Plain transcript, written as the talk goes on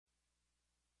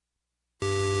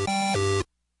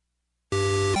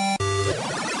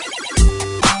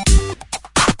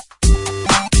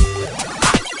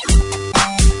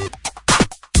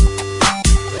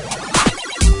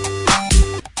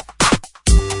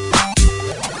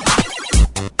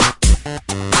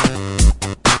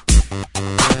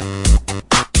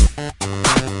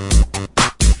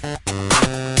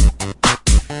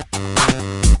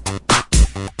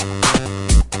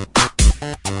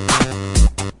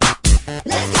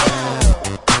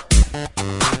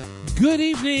Good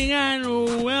evening and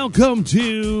welcome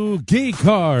to Geek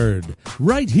Card,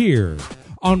 right here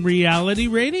on Reality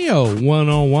Radio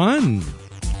 101.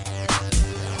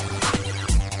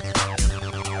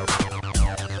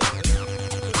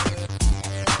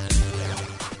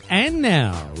 And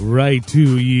now, right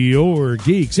to your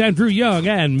geeks, Andrew Young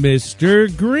and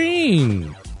Mr.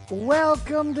 Green.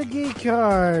 Welcome to Geek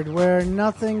Card, where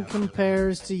nothing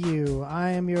compares to you.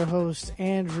 I am your host,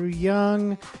 Andrew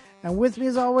Young, and with me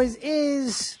as always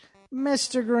is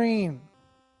Mr. Green.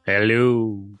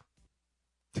 Hello.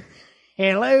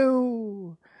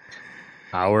 Hello.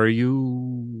 How are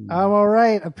you? I'm all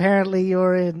right. Apparently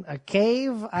you're in a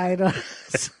cave. I don't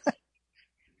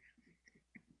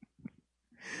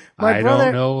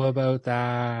know about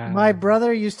that. My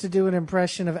brother used to do an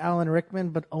impression of Alan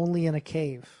Rickman, but only in a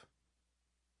cave.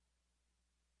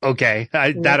 Okay,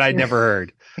 that I never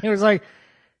heard. He was like,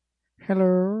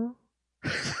 hello.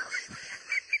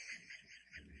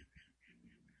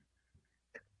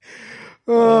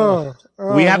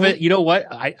 We haven't, you know what?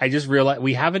 I just realized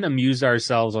we haven't amused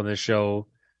ourselves on this show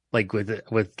like with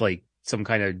like some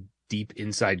kind of deep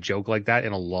inside joke like that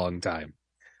in a long time.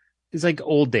 It's like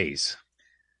old days.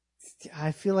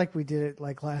 I feel like we did it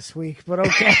like last week, but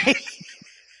okay.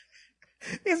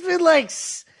 It's been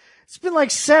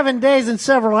like 7 days and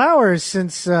several hours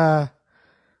since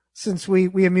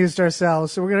we amused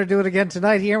ourselves. So we're going to do it again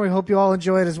tonight here. We hope you all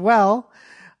enjoy it as well.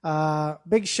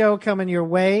 Big show coming your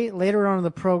way. Later on in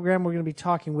the program, we're going to be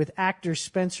talking with actor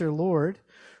Spencer Lord,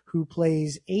 who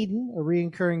plays Aiden, a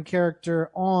recurring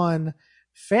character on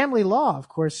Family Law. Of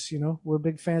course, you know, we're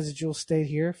big fans of Jewel State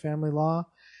here, Family Law.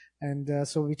 And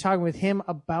so we'll be talking with him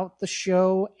about the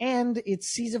show and its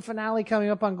season finale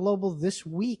coming up on Global this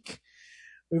week.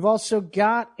 We've also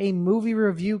got a movie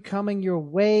review coming your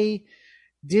way.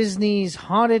 Disney's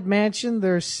Haunted Mansion,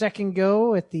 their second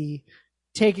go at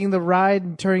taking the ride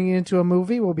and turning it into a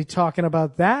movie. We'll be talking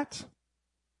about that.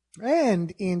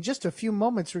 And in just a few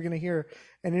moments, we're going to hear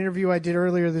an interview I did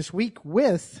earlier this week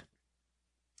with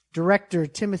director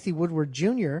Timothy Woodward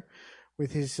Jr.,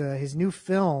 with his new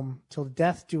film, Till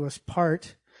Death Do Us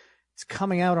Part. It's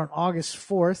coming out on August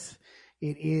 4th.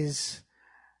 It is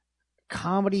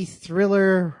comedy,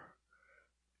 thriller,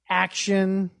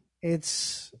 action.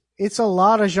 It's a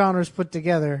lot of genres put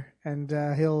together, and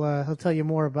he'll tell you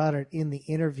more about it in the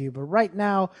interview. But right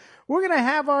now, we're going to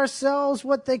have ourselves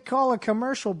what they call a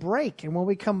commercial break. And when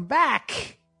we come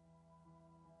back,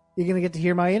 you're going to get to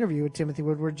hear my interview with Timothy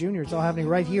Woodward Jr. It's all happening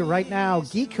right here, right now.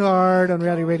 Geek Card on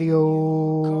Reality Radio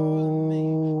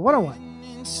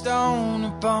 101. Stone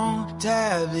upon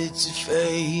tablets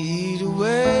fade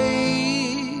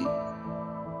away.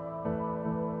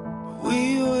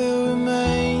 We will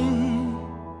remain.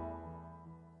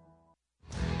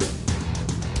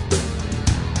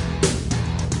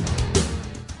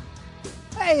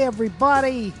 Hey,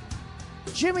 everybody.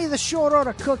 Jimmy the Short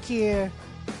Order Cook here.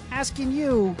 Asking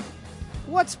you,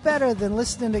 what's better than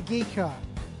listening to Geek Card?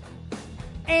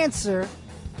 Answer,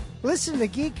 listen to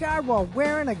Geek Card while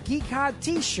wearing a Geek Card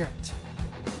t-shirt.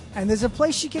 And there's a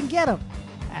place you can get them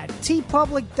at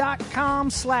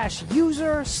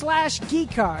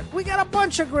tpublic.com/user/geekcard. We got a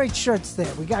bunch of great shirts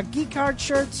there. We got Geek Card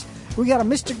shirts. We got a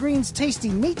Mr. Green's Tasty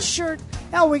Meat shirt.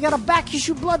 Hell, we got a Back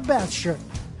Issue Bloodbath shirt.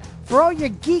 For all your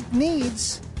geek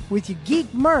needs with your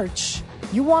geek merch,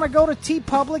 you want to go to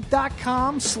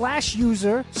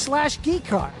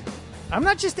tpublic.com/user/geekcard. I'm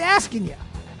not just asking you.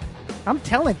 I'm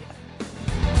telling you.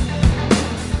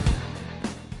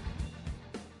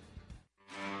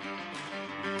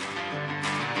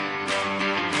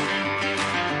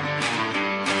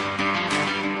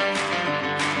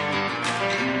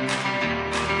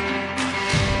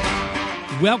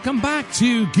 Welcome back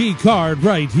to Geek Card,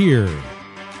 right here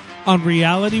on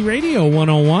Reality Radio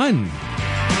 101.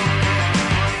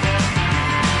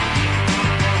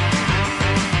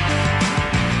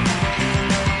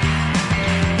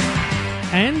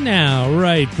 And now,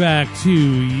 right back to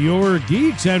your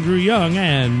geeks, Andrew Young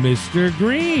and Mr.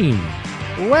 Green.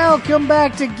 Welcome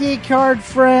back to Geek Card,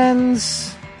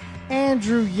 friends.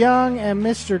 Andrew Young and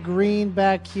Mr. Green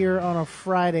back here on a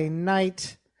Friday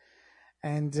night.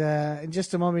 And in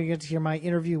just a moment, you get to hear my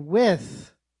interview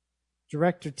with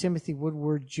director Timothy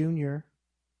Woodward Jr.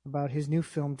 about his new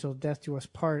film, Till Death Do Us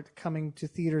Part, coming to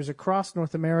theaters across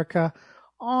North America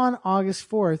on August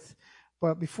 4th.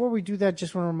 But before we do that,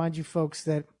 just want to remind you folks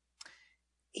that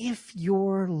if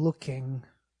you're looking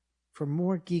for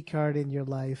more Geek Card in your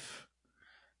life,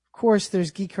 of course,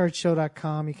 there's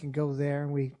geekcardshow.com. You can go there,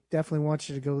 and we definitely want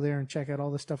you to go there and check out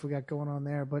all the stuff we got going on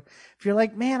there. But if you're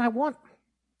like, man, I want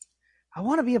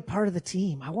to be a part of the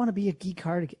team. I want to be a Geek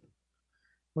Cardigan.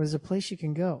 Well, there's a place you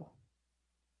can go.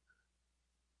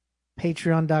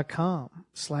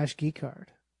 patreon.com/geekcard.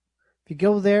 If you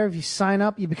go there, if you sign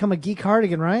up, you become a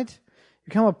Geekcardigan, right? You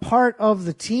become a part of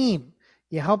the team.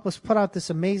 You help us put out this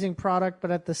amazing product,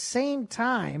 but at the same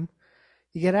time,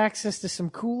 you get access to some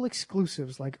cool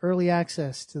exclusives like early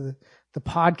access to the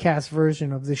podcast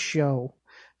version of this show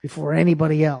before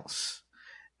anybody else.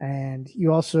 And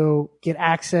you also get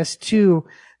access to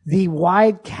the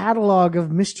wide catalog of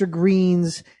Mr.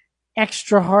 Green's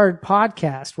Extra Hard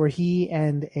podcast, where he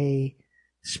and a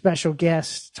special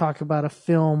guest talk about a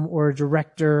film or a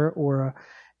director or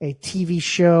a TV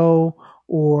show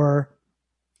or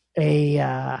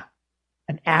an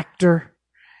actor.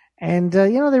 And,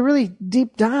 they really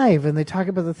deep dive and they talk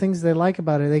about the things they like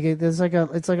about it. It's like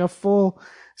a full,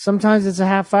 sometimes it's a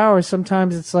half hour.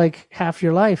 Sometimes it's like half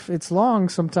your life. It's long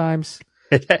sometimes.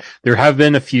 There have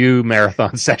been a few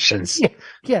marathon sessions.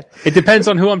 Yeah. It depends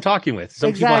on who I'm talking with. Some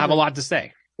Exactly. people have a lot to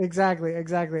say. Exactly.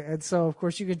 And so, of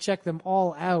course, you can check them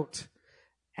all out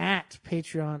at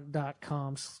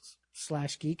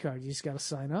patreon.com/geekcard. You just got to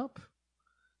sign up.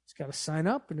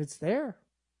 And it's there.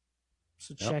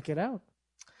 So check it out.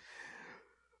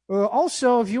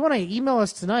 Also, if you want to email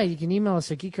us tonight, you can email us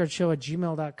at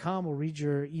geekcardshow@gmail.com. We'll read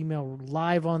your email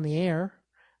live on the air.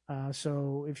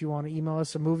 So if you want to email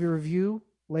us a movie review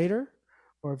later,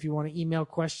 or if you want to email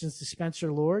questions to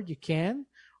Spencer Lord, you can.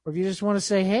 Or if you just want to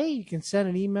say, hey, you can send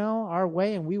an email our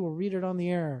way and we will read it on the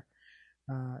air.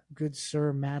 Good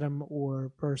sir, madam,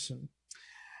 or person.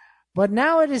 But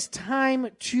now it is time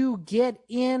to get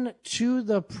into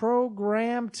the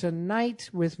program tonight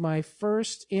with my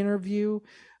first interview.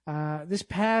 This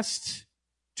past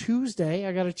Tuesday,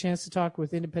 I got a chance to talk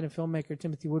with independent filmmaker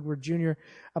Timothy Woodward Jr.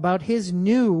 about his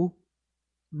new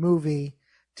movie,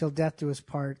 Till Death Do Us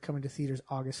Part, coming to theaters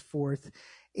August 4th.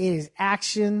 It is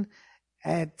action.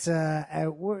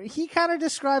 He kind of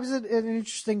describes it in an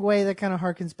interesting way that kind of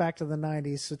harkens back to the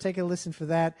 90s. So take a listen for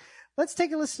that. Let's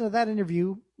take a listen to that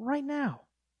interview right now.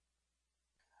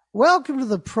 Welcome to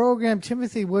the program,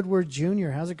 Timothy Woodward Jr.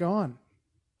 How's it going?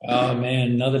 Oh,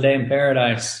 man, another day in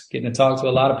paradise. Getting to talk to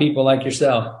a lot of people like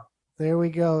yourself. There we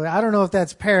go. I don't know if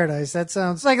that's paradise. That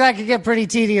sounds like that could get pretty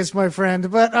tedious, my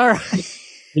friend, but all right.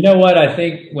 You know what? I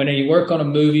think when you work on a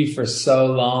movie for so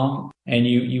long and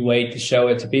you wait to show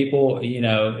it to people,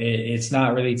 it's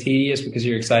not really tedious because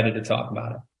you're excited to talk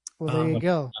about it. Well, there you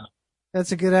go.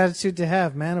 That's a good attitude to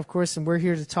have, man, of course. And we're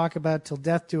here to talk about Till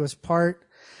Death Do Us Part.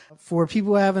 For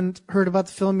people who haven't heard about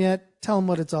the film yet, tell them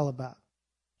what it's all about.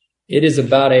 It is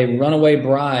about a runaway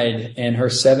bride and her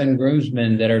 7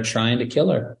 groomsmen that are trying to kill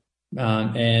her.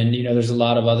 There's a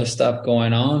lot of other stuff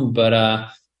going on, but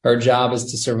her job is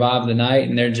to survive the night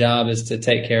and their job is to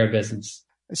take care of business.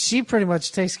 She pretty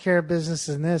much takes care of business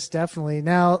in this, definitely.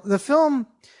 Now, the film,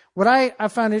 what I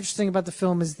found interesting about the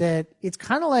film is that it's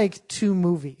kind of like 2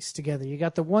 movies together. You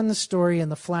got the story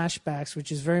and the flashbacks, which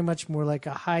is very much more like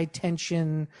a high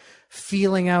tension,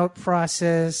 feeling out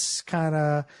process, kind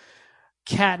of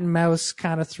cat and mouse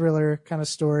kind of thriller kind of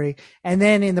story. And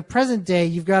then in the present day,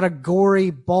 you've got a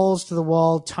gory, balls to the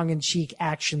wall, tongue in cheek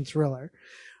action thriller.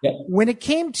 Yeah. When it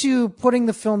came to putting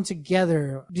the film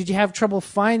together, did you have trouble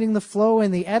finding the flow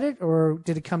in the edit, or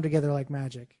did it come together like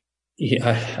magic?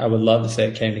 Yeah, I would love to say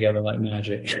it came together like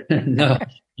magic. No,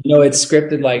 it's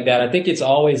scripted like that. I think it's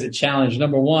always a challenge.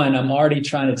 Number one, I'm already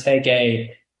trying to take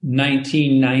a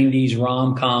 1990s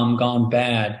rom-com gone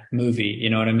bad movie, you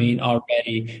know what I mean,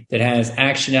 already, that has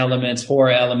action elements,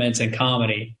 horror elements, and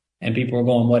comedy. And people are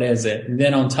going, what is it? And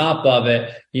then on top of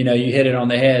it, you hit it on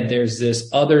the head. There's this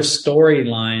other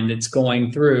storyline that's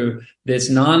going through that's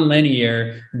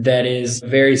non-linear, that is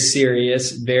very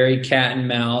serious, very cat and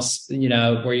mouse,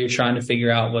 where you're trying to figure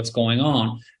out what's going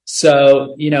on.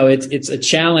 So, it's a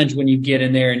challenge when you get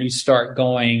in there and you start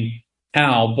going,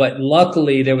 how? But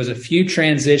luckily there was a few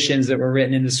transitions that were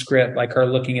written in the script, like her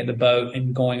looking at the boat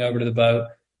and going over to the boat,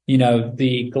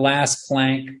 the glass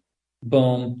clank.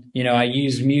 Boom. I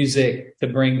use music to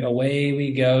bring away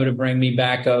we go to bring me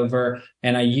back over.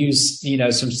 And I use,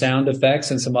 some sound effects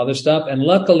and some other stuff. And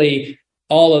luckily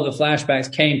all of the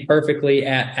flashbacks came perfectly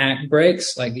at act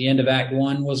breaks. Like the end of act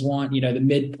 1 was one, the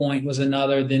midpoint was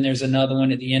another. Then there's another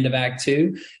one at the end of act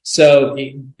 2. So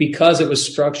because it was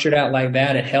structured out like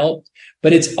that, it helped.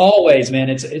 But it's always,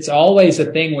 man, it's always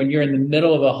a thing when you're in the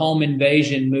middle of a home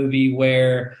invasion movie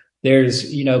where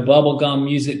there's, bubblegum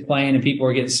music playing and people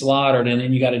are getting slaughtered. And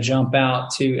then you got to jump out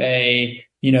to a,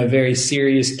 very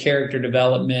serious character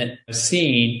development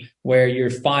scene where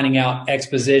you're finding out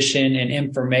exposition and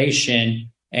information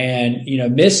and,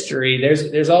 mystery.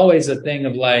 There's always a thing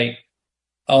of like,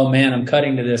 oh man, I'm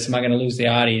cutting to this. Am I going to lose the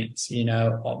audience?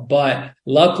 But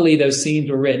luckily those scenes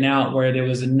were written out where there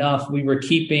was enough. We were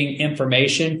keeping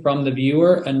information from the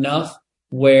viewer enough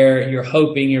where you're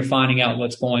hoping you're finding out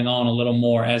what's going on a little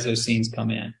more as those scenes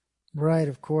come in. Right,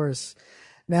 of course.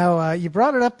 Now, you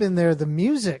brought it up in there, the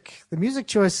music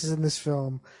choices in this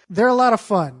film, they're a lot of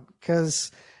fun because,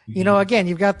 again,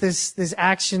 you've got this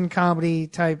action comedy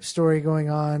type story going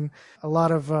on, a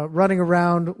lot of running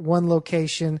around one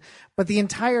location, but the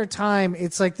entire time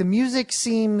it's like the music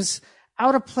seems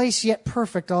out of place yet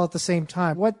perfect all at the same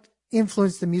time. What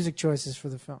influenced the music choices for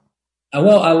the film?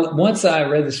 Once I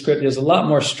read the script, it was a lot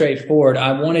more straightforward.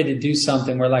 I wanted to do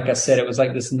something where, like I said, it was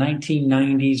like this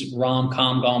 1990s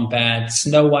rom-com gone bad,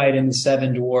 Snow White and the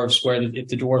Seven Dwarfs, where if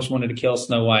the dwarfs wanted to kill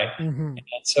Snow White. Mm-hmm.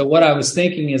 So what I was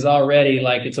thinking is already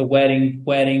like it's a wedding,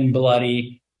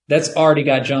 bloody. That's already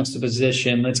got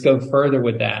juxtaposition. Let's go further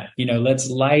with that. Let's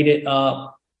light it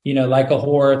up, like a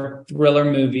horror thriller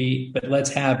movie, but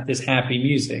let's have this happy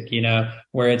music,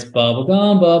 where it's bubble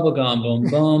gum, boom,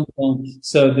 boom, boom.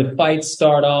 So the fights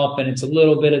start off and it's a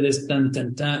little bit of this dun,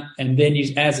 dun, dun. And then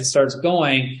as it starts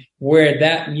going, where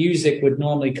that music would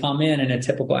normally come in a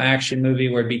typical action movie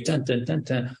where it'd be dun, dun, dun,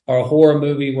 dun, or a horror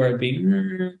movie where it'd be,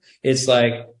 it's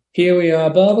like, here we are,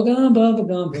 bubble gum, boom,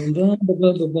 boom, boom, boom,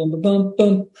 boom, boom, boom,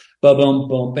 boom. Boom,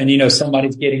 boom, and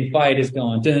somebody's getting fight is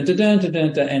going dun, dun, dun, dun,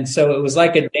 dun, dun. And so it was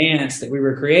like a dance that we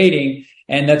were creating,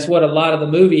 and that's what a lot of the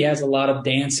movie has, a lot of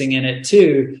dancing in it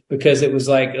too, because it was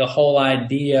like the whole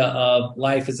idea of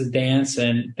life is a dance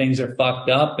and things are fucked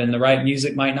up and the right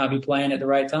music might not be playing at the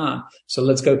right time. So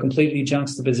let's go completely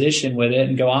juxtaposition with it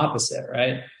and go opposite,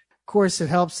 right? Of course, it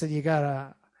helps that you got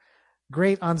a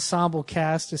great ensemble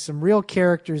cast. There's some real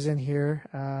characters in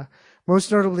here.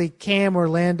 Most notably, Cam,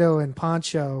 Orlando, and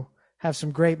Pancho have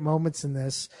some great moments in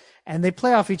this, and they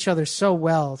play off each other so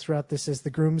well throughout this as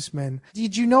the groomsmen.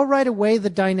 Did you know right away the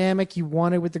dynamic you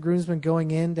wanted with the groomsmen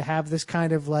going in to have this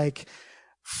kind of like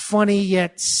funny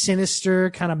yet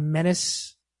sinister kind of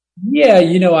menace? Yeah,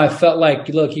 I felt like,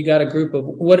 look, you got a group of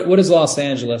what is Los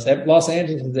Angeles? Los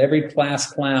Angeles is every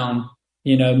class clown,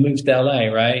 moves to LA,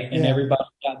 right? And everybody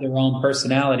got their own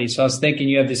personality. So I was thinking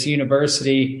you have this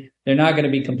university, they're not going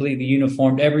to be completely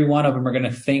uniformed. Every one of them are going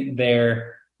to think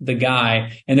they're the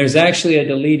guy. And there's actually a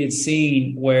deleted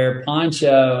scene where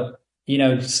Pancho,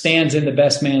 stands in the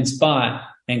best man spot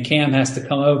and Cam has to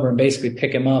come over and basically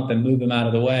pick him up and move him out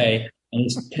of the way. And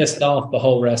he's pissed off the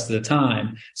whole rest of the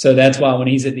time. So that's why when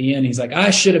he's at the end, he's like,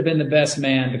 I should have been the best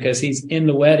man, because he's in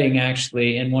the wedding,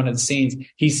 actually, in one of the scenes,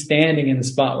 he's standing in the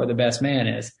spot where the best man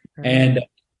is. And,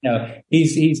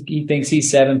 he thinks he's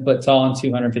 7 foot tall and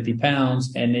 250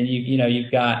 pounds. And then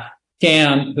you've got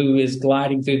Cam, who is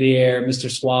gliding through the air, Mr.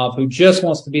 Suave, who just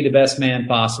wants to be the best man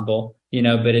possible,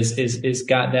 but is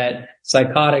got that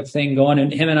psychotic thing going.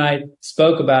 And him and I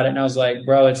spoke about it, and I was like,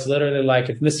 bro, it's literally like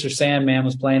if Mr. Sandman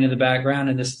was playing in the background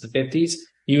and this is the 50s,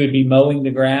 you would be mowing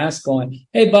the grass going,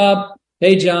 hey, Bob,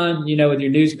 hey, John, with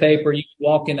your newspaper, you could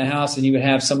walk in the house and you would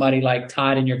have somebody like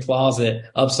tied in your closet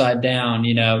upside down,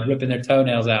 ripping their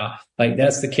toenails out. Like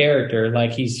that's the character.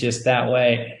 Like he's just that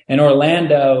way. And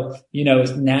Orlando,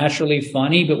 is naturally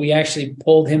funny, but we actually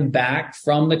pulled him back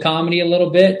from the comedy a little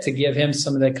bit to give him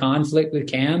some of the conflict with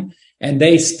Cam. And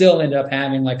they still end up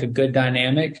having like a good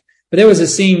dynamic. But there was a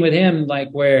scene with him like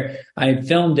where I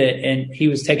filmed it and he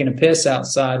was taking a piss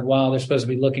outside while they're supposed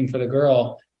to be looking for the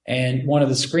girl. And one of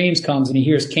the screams comes and he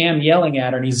hears Cam yelling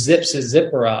at her and he zips his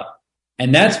zipper up.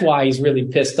 And that's why he's really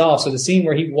pissed off. So the scene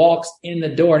where he walks in the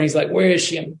door and he's like, where is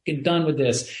she? I'm fucking done with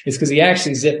this. It's because he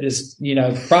actually zipped his,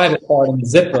 private part in the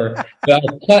zipper. But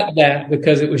I cut that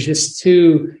because it was just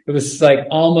it was like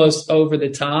almost over the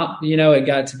top. It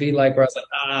got to be like where I was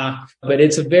like, but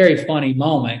it's a very funny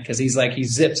moment because he's like, he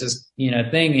zips his,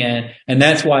 thing in. And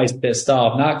that's why he's pissed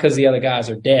off. Not because the other guys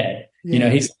are dead. Yeah.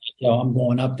 He's like, I'm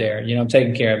going up there, I'm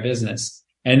taking care of business.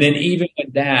 And then even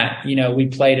with that, we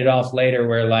played it off later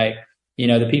where like,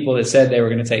 the people that said they were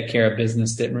going to take care of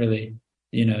business didn't really,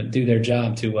 do their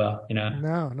job too well,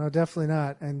 No, definitely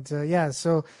not. And,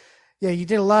 you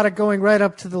did a lot of going right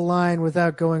up to the line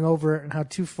without going over it and how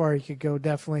too far you could go,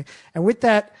 definitely. And with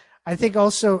that, I think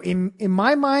also in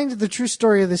my mind, the true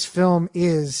story of this film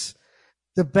is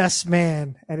the best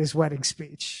man at his wedding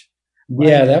speech.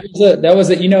 Yeah, that was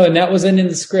it, and that wasn't in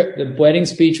the script. The wedding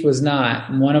speech was not.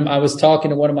 I was talking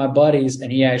to one of my buddies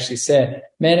and he actually said,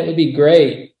 man, it would be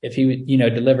great if he would,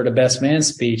 delivered a best man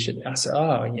speech. And I said,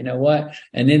 oh, you know what?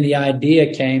 And then the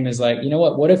idea came is like,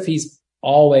 what if he's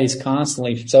always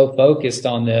constantly so focused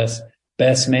on this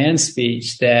best man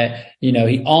speech that,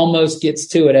 he almost gets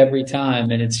to it every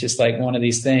time. And it's just like one of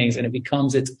these things and it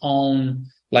becomes its own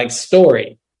like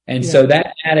story. And so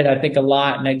that added, I think, a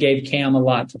lot, and that gave Cam a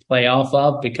lot to play off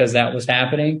of because that was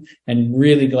happening, and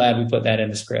really glad we put that in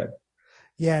the script.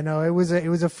 Yeah, no, it was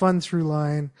a fun through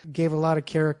line. Gave a lot of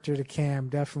character to Cam,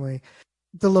 definitely.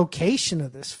 The location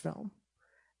of this film,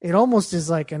 it almost is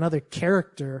like another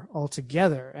character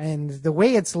altogether. And the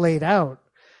way it's laid out,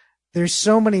 there's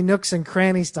so many nooks and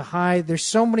crannies to hide. There's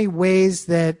so many ways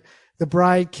that the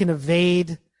bride can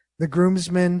evade the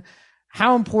groomsmen.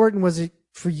 How important was it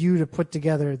for you to put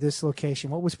together this location?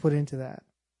 What was put into that?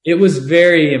 It was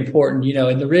very important. You know,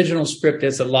 in the original script,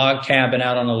 it's a log cabin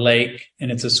out on a lake,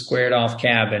 and it's a squared off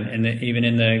cabin. And even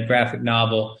in the graphic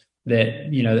novel,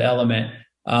 that, you know, the element.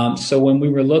 So when we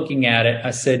were looking at it,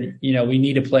 I said, you know, we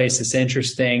need a place that's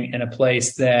interesting and a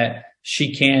place that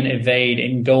she can evade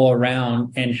and go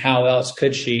around, and how else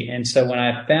could she? And so when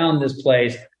I found this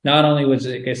place, not only was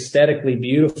it aesthetically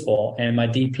beautiful and my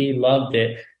DP loved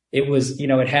it, it was, you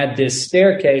know, it had this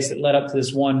staircase that led up to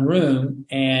this one room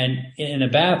and in a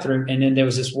bathroom. And then there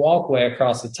was this walkway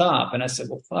across the top. And I said,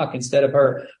 well, fuck, instead of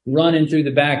her running through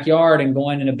the backyard and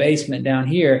going in a basement down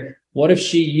here, what if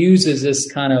she uses this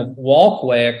kind of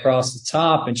walkway across the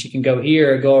top, and she can go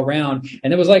here or go around?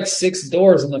 And there was like 6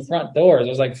 doors on the front doors. There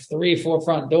was like 3 or 4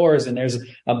 front doors, and there's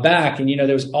a back, and, you know,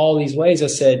 there's all these ways. I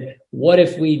said, what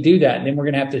if we do that? And then we're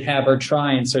going to have her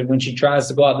try. And so when she tries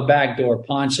to go out the back door,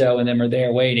 Poncho and them are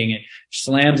there waiting, and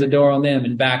slams the door on them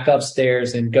and back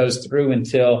upstairs and goes through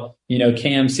until, you know,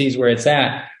 Cam sees where it's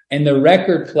at. And the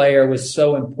record player was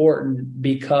so important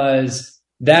because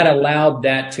that allowed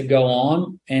that to go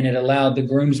on, and it allowed the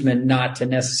groomsmen not to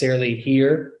necessarily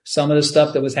hear some of the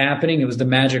stuff that was happening. It was the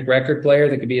magic record player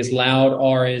that could be as loud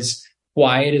or as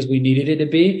quiet as we needed it to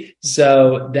be.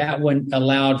 So that one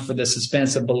allowed for the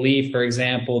suspense of belief, for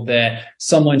example, that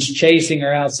someone's chasing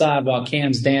her outside while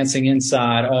Cam's dancing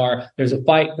inside, or there's a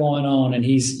fight going on and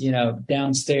he's, you know,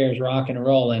 downstairs rocking and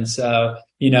rolling. So,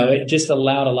 you know, it just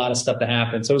allowed a lot of stuff to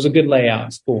happen. So it was a good layout.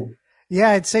 It's cool.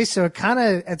 Yeah, I'd say so. It kind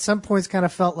of, at some points, kind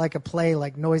of felt like a play,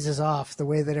 like Noises Off, the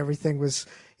way that everything was,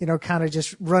 you know, kind of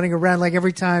just running around. Like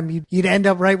every time you'd end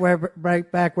up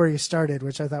right back where you started,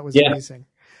 which I thought was amazing.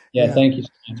 Yeah, thank you so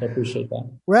much. I appreciate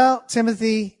that. Well,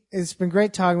 Timothy, it's been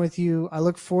great talking with you. I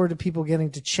look forward to people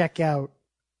getting to check out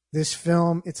this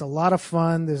film. It's a lot of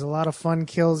fun. There's a lot of fun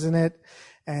kills in it.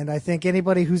 And I think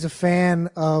anybody who's a fan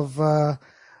of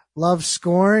Love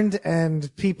Scorned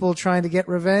and people trying to get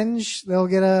revenge, they'll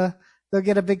get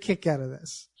a big kick out of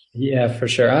this. Yeah, for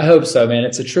sure. I hope so, man.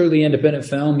 It's a truly independent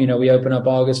film. You know, we open up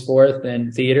August 4th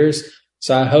in theaters.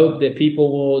 So I hope that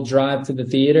people will drive to the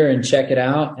theater and check it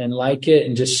out and like it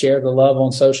and just share the love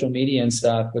on social media and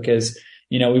stuff, because,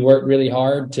 you know, we work really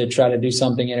hard to try to do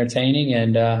something entertaining,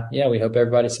 and we hope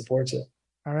everybody supports it.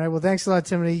 All right. Well, thanks a lot,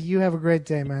 Timothy. You have a great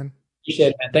day, man. Appreciate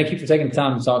it, man. Thank you for taking the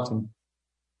time to talk to me.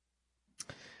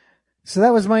 So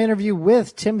that was my interview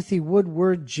with Timothy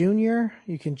Woodward Jr.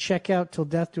 You can check out Till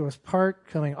Death Do Us Part,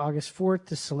 coming August 4th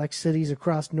to select cities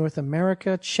across North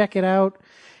America. Check it out.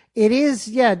 It is,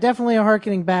 definitely a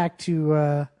harkening back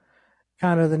to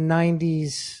kind of the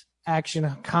 90s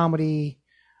action comedy,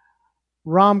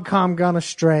 rom-com gone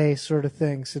astray sort of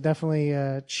thing. So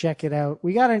definitely check it out.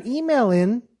 We got an email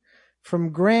in from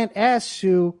Grant S.,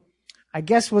 who I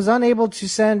guess was unable to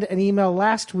send an email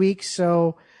last week,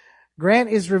 so Grant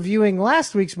is reviewing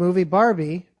last week's movie,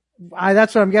 Barbie.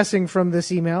 That's what I'm guessing from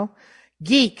this email.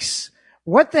 Geeks,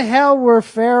 what the hell were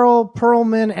Farrell,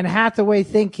 Perlman, and Hathaway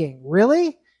thinking?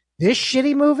 Really? This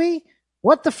shitty movie?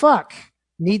 What the fuck?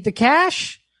 Need the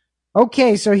cash?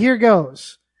 Okay, so here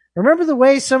goes. Remember the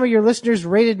way some of your listeners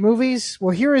rated movies?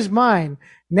 Well, here is mine.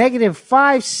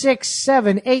 -5, 6,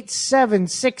 7, 8, 7,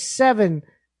 6, 7,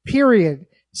 period.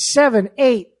 7,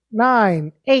 8,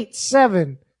 9, 8,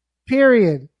 7,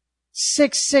 period.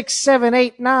 6, 6, 7,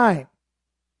 8, 9.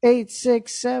 8,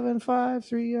 6, 7, 5,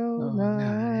 3, 0,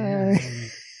 9.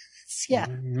 Yeah.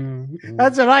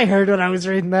 That's what I heard when I was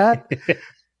reading that.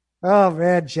 Oh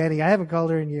man, Jenny. I haven't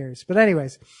called her in years. But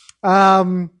anyways,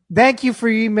 thank you for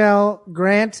your email,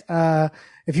 Grant.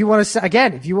 If you want to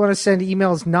send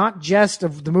emails, not just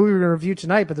of the movie we're going to review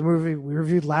tonight, but the movie we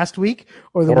reviewed last week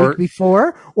or the week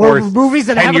before, or movies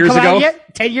that haven't come out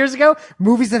yet, 10 years ago,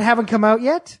 movies that haven't come out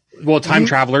yet. Well, time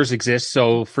travelers exist,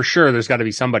 so for sure there's got to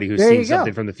be somebody who's seen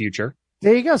something from the future.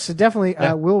 There you go. So definitely,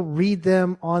 we'll read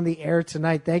them on the air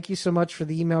tonight. Thank you so much for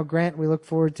the email, Grant. We look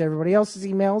forward to everybody else's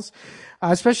emails,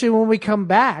 especially when we come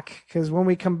back, because when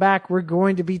we come back, we're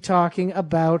going to be talking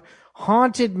about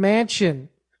Haunted Mansion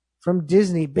from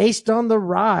Disney, based on the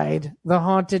ride, The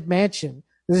Haunted Mansion.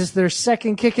 This is their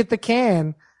second kick at the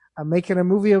can. I'm making a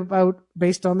movie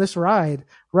based on this ride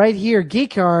right here.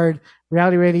 Geek Hard,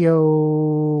 Reality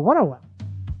Radio 101.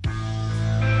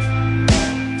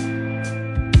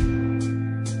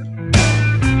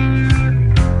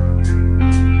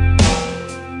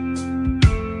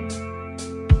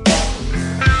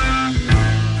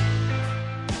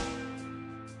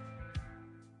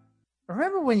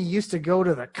 when you used to go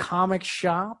to the comic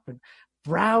shop and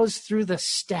browse through the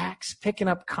stacks, picking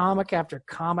up comic after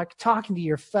comic, talking to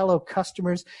your fellow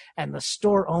customers and the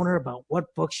store owner about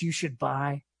what books you should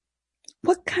buy?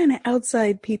 What kind of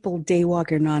outside people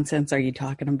daywalker nonsense are you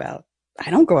talking about? I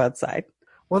don't go outside.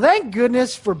 Well, thank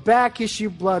goodness for Back Issue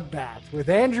Bloodbath with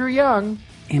Andrew Young.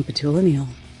 And Petula Neal.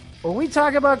 Where we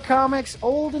talk about comics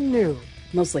old and new.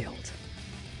 Mostly old.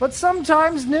 But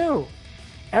sometimes new.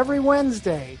 Every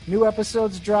Wednesday, new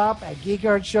episodes drop at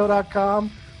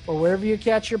geekardshow.com or wherever you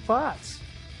catch your pods.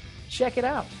 Check it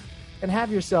out and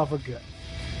have yourself a good.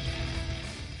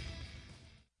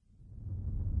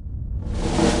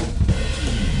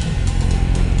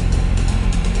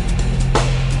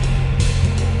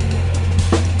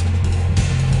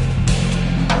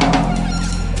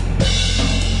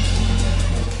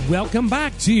 Welcome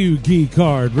back to Geek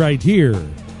Card right here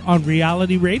on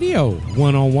Reality Radio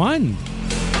 101.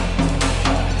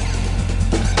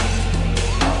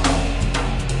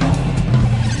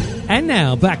 And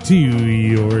now back to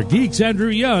your geeks, Andrew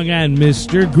Young and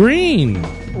Mr. Green.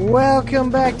 Welcome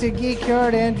back to Geek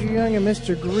Card. Andrew Young and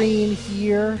Mr. Green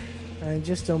here. In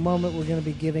just a moment, we're going to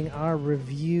be giving our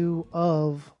review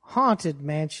of Haunted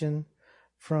Mansion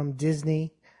from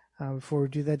Disney. Before we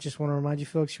do that, just want to remind you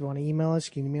folks, if you want to email us,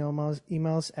 you can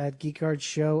email us at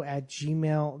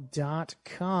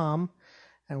geekcardshow@gmail.com,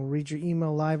 and we'll read your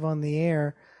email live on the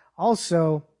air.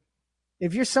 Also,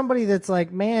 if you're somebody that's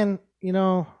like, man, you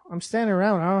know, I'm standing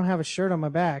around, I don't have a shirt on my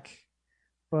back,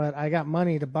 but I got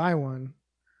money to buy one,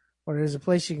 well, there's a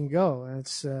place you can go.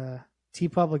 It's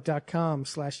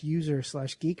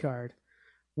tpublic.com/user/geekcard.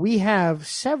 We have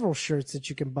several shirts that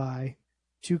you can buy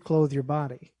to clothe your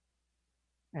body.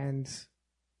 And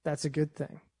that's a good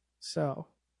thing. So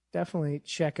definitely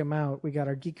check them out. We got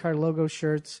our Geek Card logo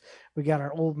shirts. We got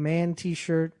our Old Man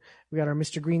t-shirt. We got our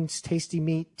Mr. Green's Tasty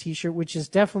Meat t-shirt, which is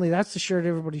definitely, that's the shirt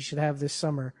everybody should have this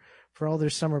summer for all their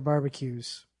summer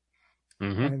barbecues.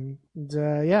 Mm-hmm. And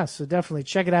yeah, so definitely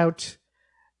check it out.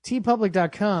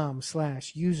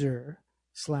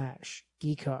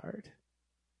 tpublic.com/user/geekcard.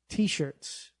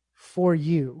 T-shirts for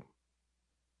you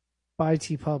by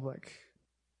TeePublic.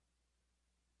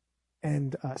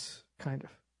 And us, kind of.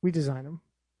 We design them.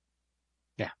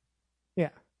 Yeah.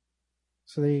 Yeah.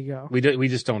 So there you go. We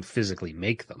just don't physically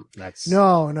make them. That's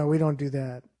No, we don't do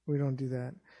that. We don't do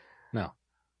that. No.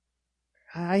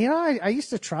 I used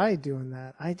to try doing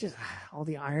that. I just all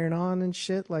the iron on and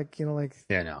shit, like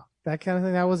yeah, no. That kind of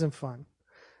thing. That wasn't fun.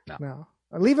 No.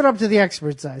 I leave it up to the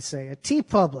experts, I say, at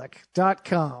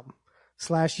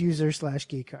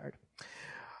tpublic.com/user/geekcard.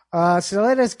 So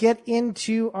let us get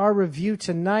into our review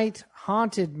tonight.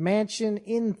 Haunted Mansion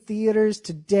in theaters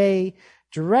today,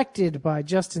 directed by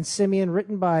Justin Simien,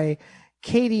 written by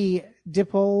Katie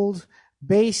Dippold,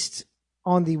 based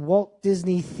on the Walt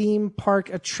Disney theme park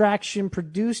attraction,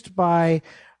 produced by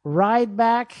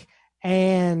Rideback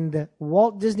and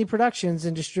Walt Disney Productions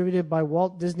and distributed by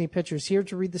Walt Disney Pictures. Here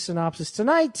to read the synopsis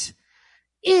tonight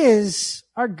is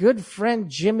our good friend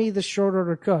Jimmy the Short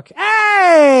Order Cook.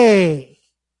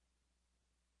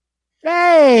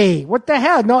 Hey, what the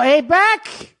hell? No A back?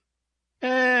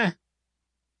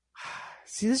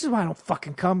 See, this is why I don't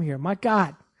fucking come here. My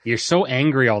God. You're so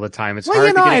angry all the time. It's well, hard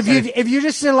you know, to get if you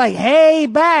just say like, hey,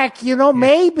 back, you know,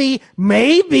 maybe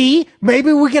we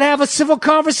could have a civil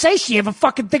conversation. You ever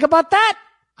fucking think about that?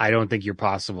 I don't think you're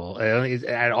possible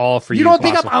at all for you. You don't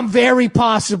think I'm very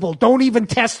possible. Don't even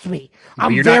test me.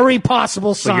 I'm very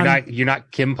possible, son. But you're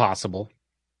not Kim Possible.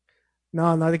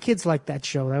 No, the kids like that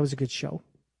show. That was a good show.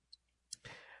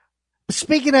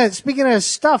 Speaking of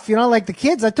stuff, you know, like the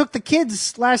kids, I took the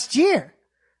kids last year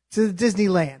to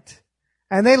Disneyland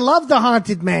and they loved the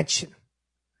Haunted Mansion.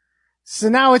 So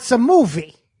now it's a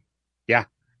movie. Yeah.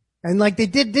 And like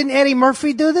didn't Eddie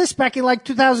Murphy do this back in like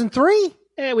 2003?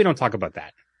 We don't talk about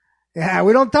that. Yeah,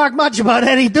 we don't talk much about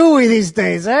Eddie Dewey these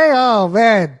days, eh? Oh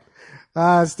man.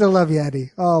 Still love you,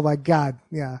 Eddie. Oh my God.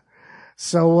 Yeah.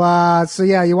 So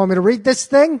yeah, you want me to read this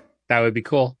thing? That would be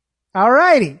cool. All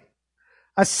righty.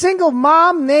 A single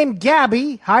mom named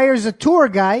Gabby hires a tour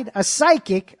guide, a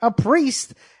psychic, a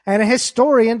priest, and a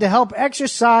historian to help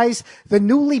exorcise the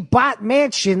newly bought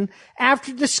mansion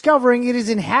after discovering it is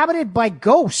inhabited by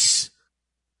ghosts.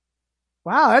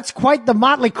 Wow, that's quite the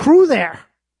motley crew there.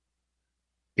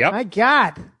 Yep. My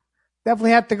God.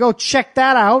 Definitely have to go check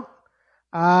that out.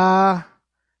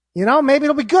 You know, maybe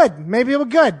it'll be good.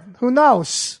 Who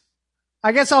knows?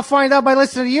 I guess I'll find out by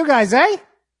listening to you guys, eh?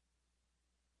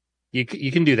 You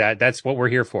can do that. That's what we're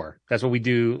here for. That's what we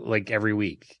do like every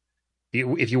week.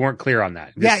 If you weren't clear on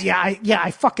that.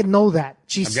 I fucking know that.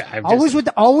 Jeez, I'm always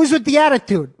with the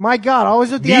attitude. My God,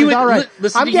 always with the attitude. All right,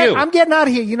 listen to you. I'm getting out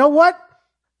of here. You know what?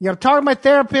 I'm talking to my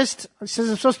therapist. He says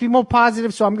I'm supposed to be more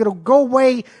positive, so I'm going to go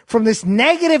away from this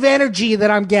negative energy that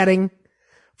I'm getting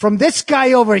from this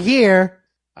guy over here.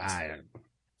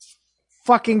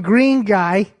 Fucking green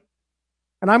guy.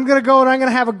 And I'm going to go and I'm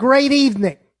going to have a great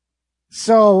evening.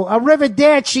 So,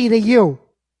 arrivederci to you.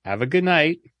 Have a good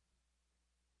night.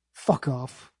 Fuck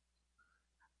off.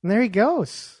 And there he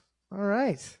goes. All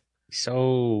right.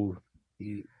 So,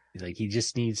 he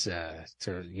just needs to,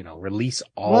 release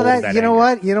all of that. You know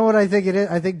what? You know what I think it is?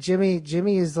 I think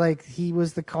Jimmy is like, he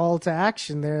was the call to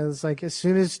action there. It's like, as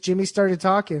soon as Jimmy started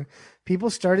talking, people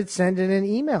started sending in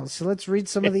emails. So let's read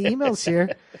some of the emails here.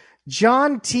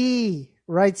 John T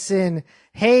writes in,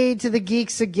 hey to the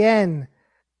geeks again.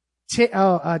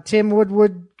 Tim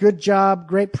Woodward, good job.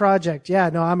 Great project. Yeah,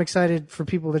 no, I'm excited for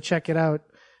people to check it out.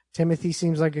 Timothy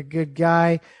seems like a good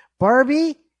guy.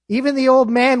 Barbie, even the old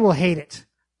man will hate it.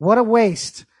 What a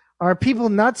waste. Are people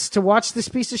nuts to watch this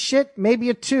piece of shit? Maybe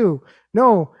a 2.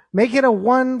 No, make it a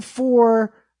 1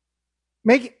 for,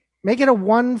 make it a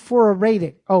 1 for a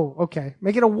rating. Oh, okay.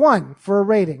 Make it a 1 for a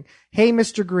rating. Hey,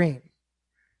 Mr. Green.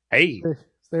 Hey.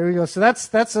 There we go. So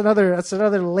that's another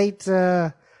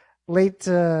late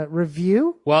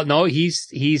review. Well, no,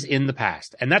 he's in the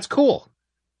past, and that's cool.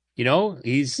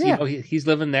 He's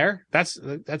living there.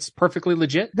 That's perfectly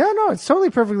legit. No, it's totally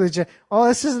perfectly legit. Oh,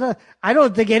 this isn't I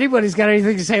don't think anybody's got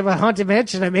anything to say about Haunted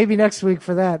Mansion. Maybe next week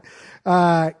for that.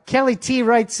 Kelly T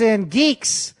writes in,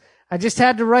 geeks, I just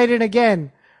had to write in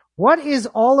again. What is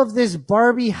all of this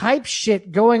Barbie hype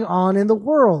shit going on in the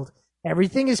world?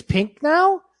 Everything is pink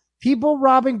now? People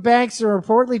robbing banks are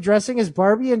reportedly dressing as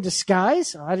Barbie in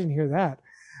disguise? Oh, I didn't hear that.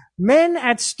 Men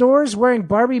at stores wearing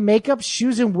Barbie makeup,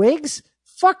 shoes, and wigs?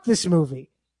 Fuck this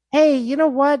movie. Hey, you know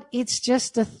what? It's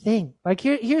just a thing. Like,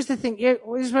 here's the thing. Here's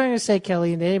what I'm going to say,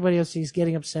 Kelly, and anybody else who's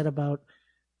getting upset about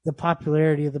the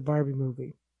popularity of the Barbie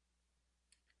movie.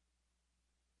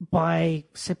 By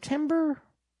September,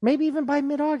 maybe even by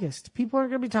mid-August, people aren't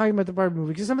going to be talking about the Barbie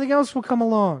movie because something else will come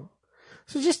along.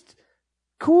 So just...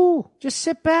 cool. Just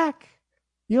sit back.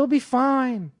 You'll be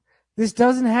fine. This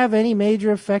doesn't have any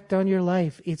major effect on your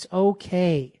life. It's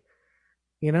okay.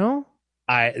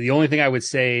 The only thing I would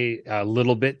say a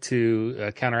little bit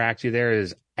to counteract you there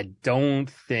is I don't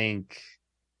think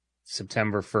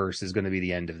September 1st is going to be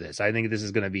the end of this. I think this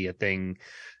is going to be a thing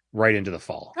right into the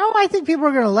fall. Oh, I think people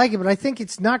are going to like it, but I think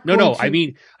it's not going to... No, I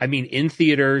mean in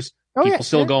theaters, people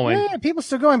still going. Yeah, people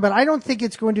still going, but I don't think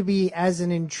it's going to be as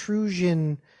an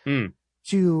intrusion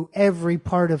to every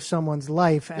part of someone's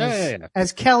life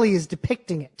as Kelly is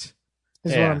depicting it,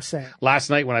 is what I'm saying. Last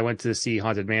night when I went to see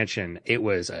Haunted Mansion, it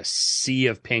was a sea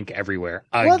of pink everywhere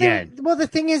again. Well, the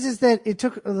thing is that it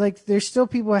took, there's still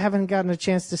people who haven't gotten a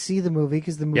chance to see the movie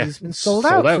because the movie's been sold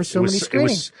out for so many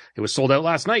screenings. It was sold out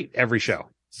last night, every show.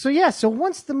 So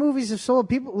once the movies have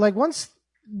sold, once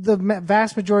the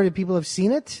vast majority of people have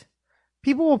seen it,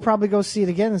 people will probably go see it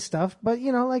again and stuff, but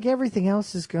like everything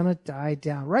else is gonna die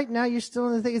down. Right now, you're still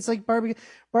in the thing. It's like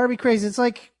Barbie crazy. It's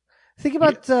like think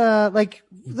about all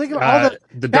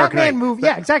the Dark Batman Knight movie.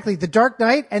 Yeah, exactly. The Dark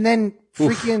Knight, and then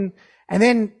and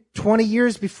then 20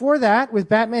 years before that with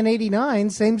Batman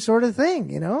 '89, same sort of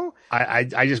thing.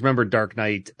 I just remember Dark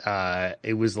Knight.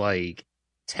 It was like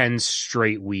 10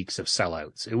 straight weeks of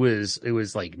sellouts. It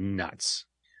was like nuts.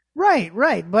 Right.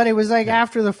 But it was like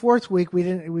after the 4th week, we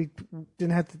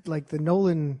didn't have to, like, the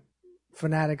Nolan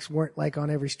fanatics weren't like on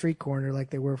every street corner like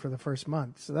they were for the first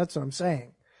month. So that's what I'm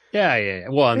saying. Yeah.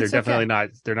 Well, and they're definitely not,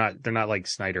 they're not like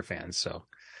Snyder fans. So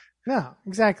no,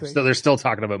 exactly. So they're still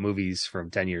talking about movies from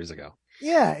 10 years ago.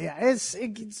 Yeah.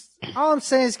 It's all I'm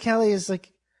saying is, Kelly, is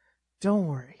like, don't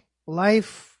worry.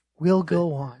 Life will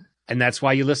go on. And that's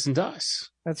why you listen to us.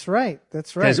 That's right.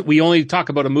 Because we only talk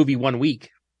about a movie one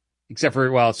week. Except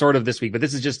for, well, sort of this week, but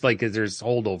this is just like there's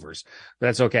holdovers. But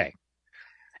that's okay.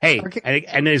 Hey, okay.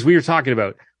 And as we were talking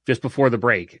about just before the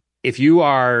break, if you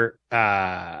are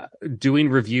doing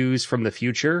reviews from the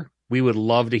future, we would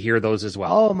love to hear those as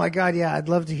well. Oh my God, yeah, I'd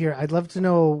love to hear. I'd love to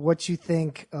know what you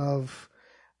think of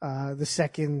the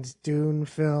second Dune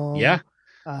film. Yeah.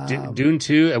 Dune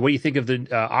 2. What do you think of the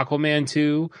Aquaman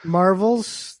 2? The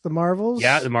Marvels.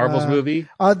 Yeah, the Marvels movie.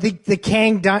 The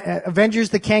Kang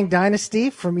Avengers, the Kang Dynasty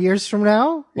from years from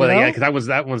now. Well, yeah, because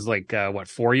that was like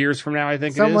 4 years from now, I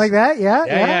think. Something like that.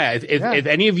 Yeah. If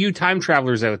any of you time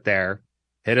travelers out there,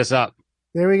 hit us up.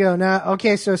 There we go. Now,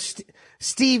 okay, so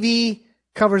Stevie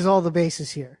covers all the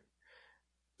bases here.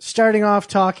 Starting off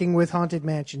talking with Haunted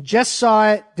Mansion. Just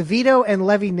saw it. DeVito and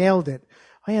Levy nailed it.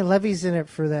 Oh yeah, Levy's in it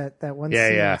for that one Yeah,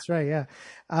 scene. yeah. That's right. Yeah.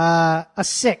 A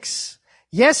 6.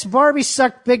 Yes, Barbie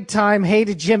sucked big time.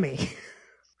 Hated Jimmy.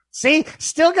 See,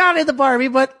 still got in the Barbie,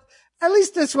 but at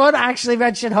least this one actually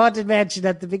mentioned Haunted Mansion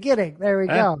at the beginning. There we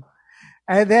go.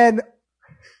 And then,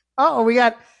 we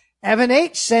got Evan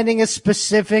H sending a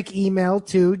specific email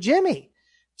to Jimmy.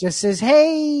 Just says,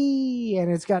 hey,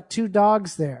 and it's got 2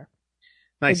 dogs there.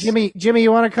 Nice. Hey, Jimmy,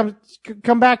 you want to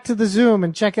come back to the Zoom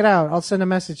and check it out? I'll send a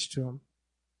message to him.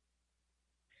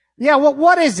 Yeah,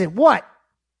 what is it? What?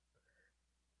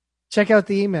 Check out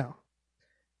the email.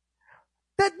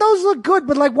 Those look good,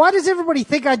 but like, why does everybody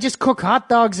think I just cook hot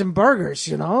dogs and burgers?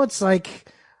 You know, it's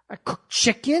like I cook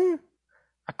chicken,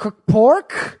 I cook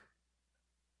pork.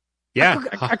 Yeah,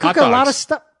 I cook a lot of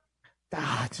stuff.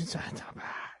 I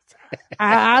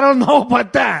don't know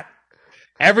about that.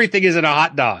 Everything is in a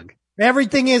hot dog.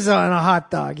 Everything is on a hot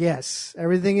dog. Yes,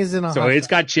 everything is in a hot dog. So it's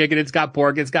got chicken, it's got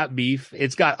pork, it's got beef,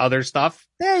 it's got other stuff.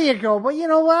 There you go. But you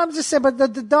know what? I'm just saying, but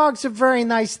the dogs are very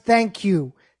nice. Thank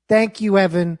you. Thank you,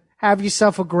 Evan. Have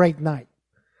yourself a great night.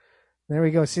 There we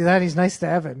go. See that? He's nice to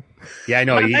Evan. Yeah, I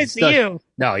know. Not nice to you.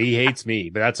 No, he hates me,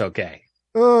 but that's okay.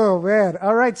 Oh, man.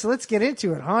 All right. So let's get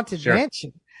into it. Haunted Sure.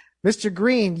 Mansion. Mr.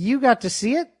 Green, you got to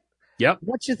see it? Yep.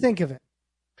 What you think of it?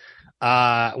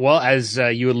 Well, as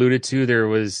you alluded to, there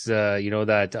was,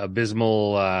 that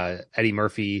abysmal Eddie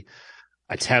Murphy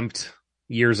attempt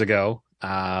years ago,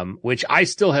 which I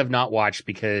still have not watched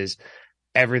because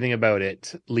everything about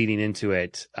it leading into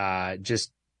it,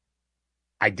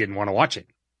 I didn't want to watch it,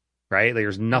 right?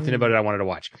 There's nothing about it I wanted to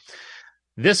watch.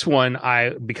 This one,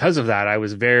 because of that, I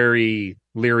was very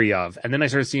leery of. And then I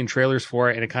started seeing trailers for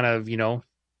it and it kind of,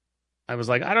 I was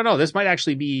like, I don't know, this might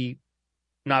actually be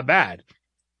not bad.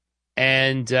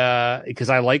 And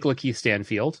because I like Lakeith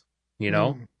Stanfield,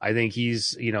 I think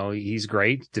he's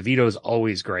great. DeVito's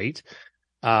always great.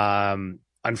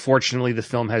 Unfortunately, the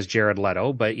film has Jared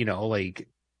Leto, but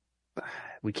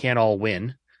we can't all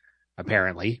win,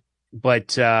 apparently.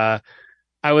 But I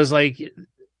was like,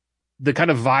 the kind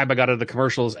of vibe I got out of the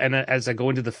commercials, and as I go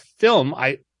into the film,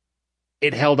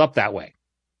 it held up that way.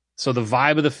 So the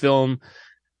vibe of the film,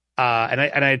 and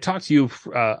I talked to you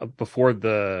before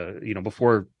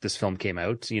before this film came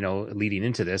out, leading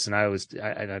into this, and I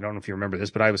don't know if you remember this,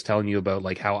 but I was telling you about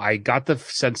like how I got the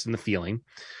sense and the feeling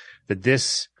that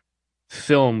this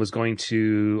film was going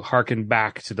to harken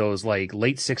back to those like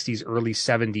late 60s, early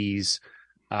 70s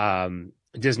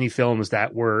Disney films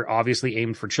that were obviously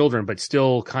aimed for children, but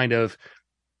still kind of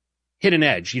hit an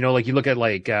edge. Like you look at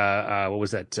like what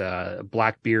was that,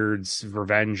 Blackbeard's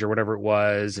Revenge or whatever it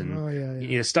was,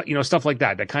 and stuff like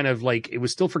that. That kind of like it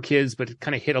was still for kids, but it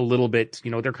kind of hit a little bit.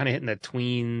 They're kind of hitting that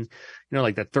tween,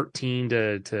 like that 13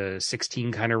 to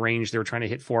 16 kind of range they were trying to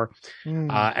hit for.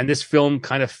 And this film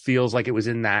kind of feels like it was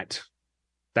in that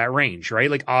range, right?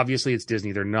 Like obviously it's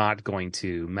Disney; they're not going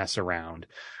to mess around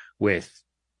with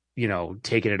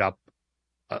taking it up,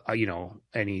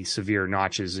 any severe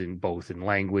notches in both in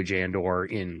language and or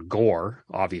in gore,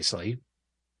 obviously.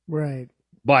 Right.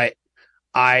 But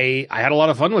I had a lot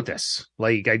of fun with this.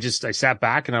 Like I sat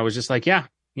back and I was just like, yeah,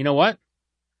 you know what?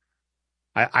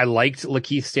 I liked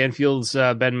Lakeith Stanfield's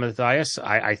Ben Mathias.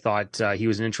 I thought he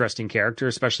was an interesting character,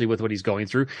 especially with what he's going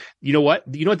through. You know what?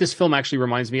 You know what this film actually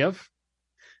reminds me of?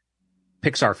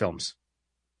 Pixar films.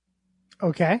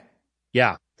 Okay.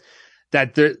 Yeah.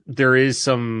 That there is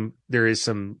some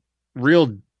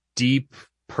real deep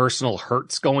personal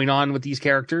hurts going on with these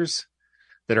characters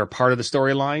that are part of the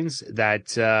storylines that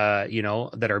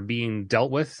that are being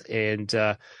dealt with, and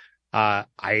I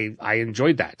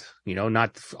enjoyed that.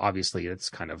 Not obviously it's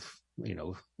kind of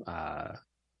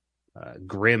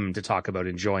grim to talk about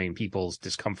enjoying people's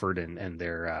discomfort and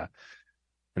their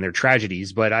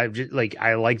tragedies, but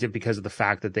I liked it because of the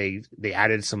fact that they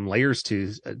added some layers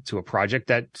to a project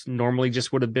that normally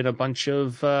just would have been a bunch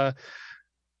of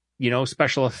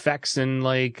special effects and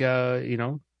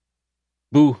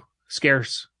boo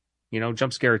scares,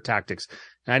 jump scare tactics.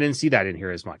 And I didn't see that in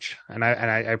here as much, and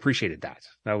I appreciated that.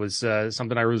 That was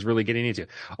something I was really getting into.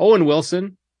 Owen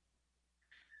Wilson,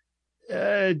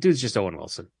 dude's just Owen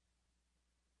Wilson,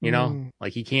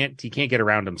 like he can't get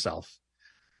around himself.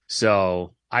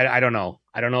 So I don't know.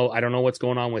 I don't know what's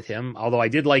going on with him. Although I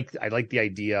like the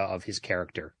idea of his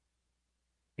character.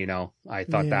 I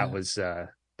thought that was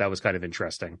kind of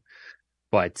interesting.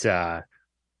 But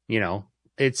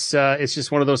it's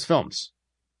just one of those films.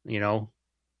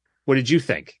 What did you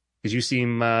think? Because you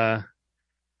seem I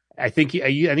think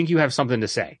you have something to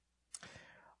say.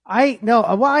 I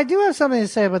do have something to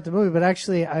say about the movie, but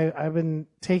actually I've been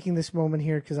taking this moment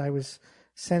here because I was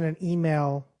sent an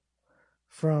email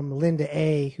from Linda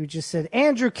A, who just said,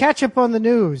 Andrew, catch up on the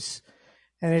news.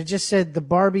 And it just said the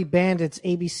Barbie Bandits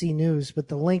ABC News, but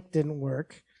the link didn't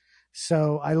work.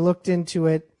 So I looked into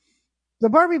it. The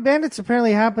Barbie Bandits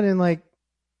apparently happened in like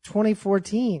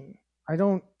 2014. I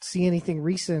don't see anything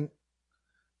recent.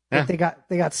 Yeah. They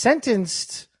got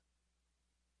sentenced.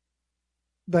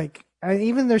 Like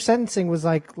even their sentencing was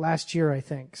like last year, I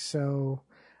think. So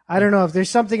I don't know if there's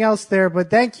something else there, but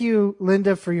thank you,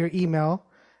 Linda, for your email.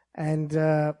 And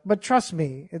but trust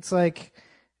me, it's like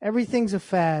everything's a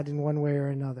fad in one way or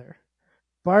another.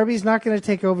 Barbie's not going to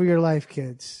take over your life,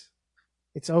 kids.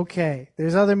 It's okay.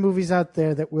 There's other movies out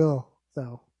there that will,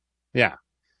 though. Yeah.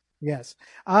 Yes.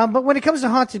 But when it comes to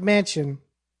Haunted Mansion,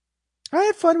 I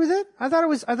had fun with it. I thought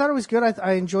it was good.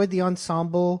 I enjoyed the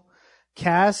ensemble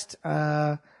cast.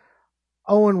 Owen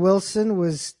Wilson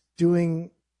was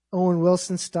doing Owen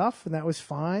Wilson stuff, and that was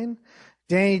fine.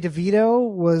 Danny DeVito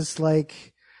was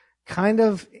like kind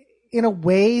of, in a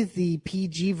way, the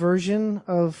PG version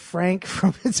of Frank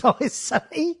from It's Always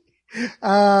Sunny.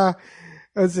 I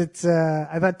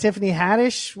thought Tiffany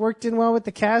Haddish worked in well with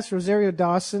the cast. Rosario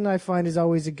Dawson, I find, is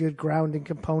always a good grounding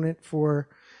component for.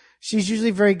 She's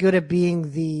usually very good at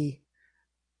being the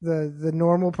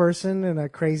normal person in a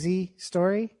crazy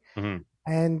story. Mm-hmm.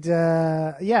 And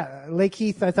Lake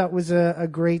Heath, I thought was a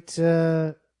great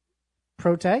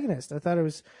protagonist. I thought it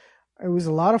was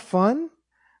a lot of fun.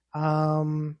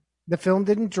 The film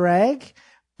didn't drag,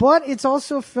 but it's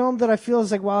also a film that I feel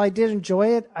is like, while I did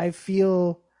enjoy it, I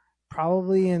feel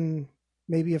probably in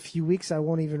maybe a few weeks I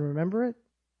won't even remember it.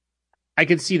 I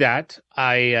can see that.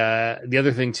 The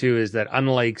other thing too is that,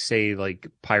 unlike, say, like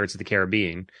Pirates of the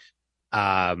Caribbean,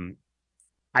 I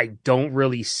don't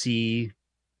really see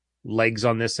legs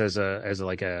on this as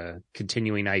a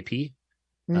continuing IP.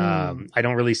 I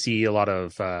don't really see a lot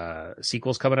of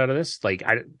sequels coming out of this. Like,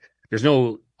 there's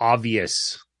no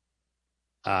obvious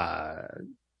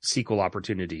sequel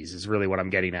opportunities is really what I'm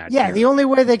getting at. Yeah, here. The only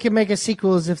way they can make a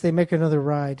sequel is if they make another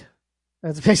ride.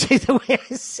 That's basically the way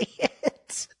I see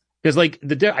it. Because like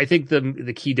I think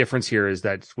the key difference here is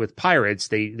that with Pirates,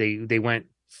 they went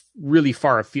really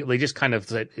far afield. They just kind of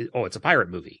said, "Oh, it's a pirate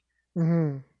movie,"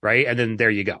 right? And then there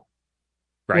you go,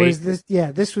 right? Whereas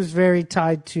this was very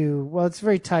tied to. Well, it's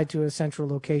very tied to a central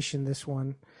location. This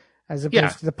one, as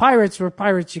opposed to the Pirates, where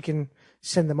Pirates you can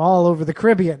send them all over the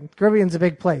Caribbean. Caribbean's a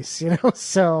big place,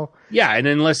 So yeah, and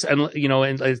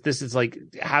this is like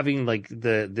having like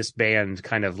this band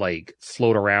kind of like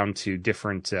float around to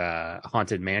different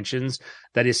haunted mansions.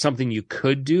 That is something you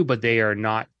could do, but they are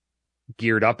not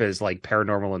geared up as like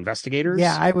paranormal investigators.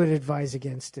 Yeah, I would advise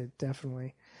against it,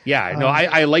 definitely. Yeah, no,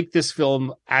 I like this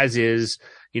film as is.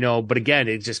 But again,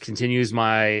 it just continues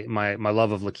my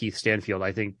love of Lakeith Stanfield.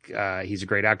 I think he's a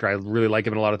great actor. I really like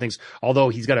him in a lot of things. Although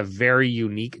he's got a very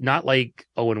unique, not like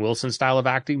Owen Wilson style of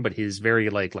acting, but his very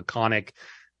like laconic,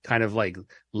 kind of like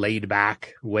laid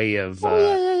back way of.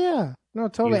 Yeah. No,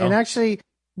 totally. And actually,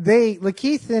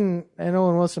 Lakeith and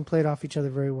Owen Wilson played off each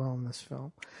other very well in this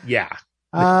film. Yeah.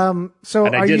 So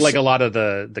and I did like a lot of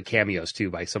the cameos too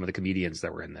by some of the comedians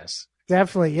that were in this.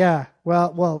 Definitely, yeah.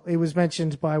 Well, it was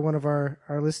mentioned by one of our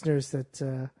listeners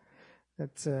that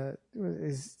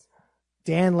is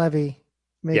Dan Levy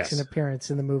makes an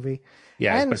appearance in the movie.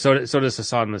 Yeah, and, but so does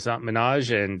Hassan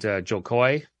Minaj and Joe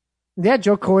Coy. Yeah,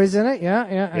 Joe Coy's in it. Yeah.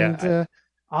 And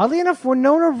oddly enough,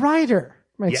 Winona Ryder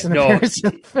makes an appearance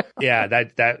in the film. Yeah,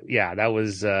 that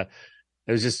was.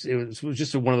 It was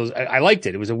just one of those. I liked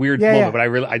it. It was a weird moment, but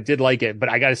I did like it. But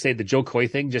I got to say, the Joe Coy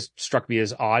thing just struck me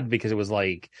as odd because it was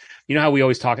like, how we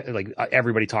always talk, like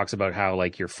everybody talks about how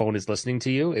like your phone is listening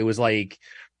to you. It was like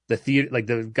the theater, like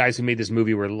the guys who made this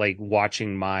movie were like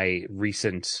watching my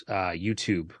recent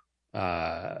YouTube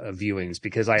viewings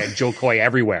because I had Joe Coy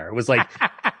everywhere. It was like,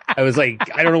 I was like,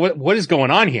 I don't know what is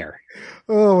going on here.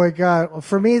 Oh my God. Well,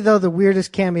 for me though, the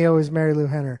weirdest cameo is Mary Lou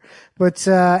Henner. But,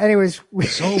 anyways.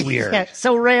 So weird. Yeah,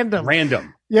 so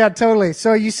random. Yeah, totally.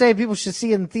 So you say people should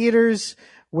see it in theaters,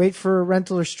 wait for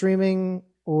rental or streaming,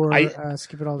 or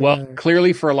skip it all together? Well,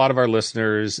 clearly for a lot of our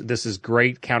listeners, this is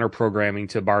great counter programming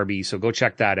to Barbie. So go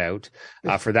check that out,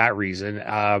 for that reason.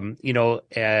 And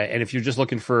if you're just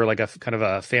looking for like a kind of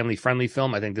a family friendly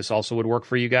film, I think this also would work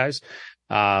for you guys.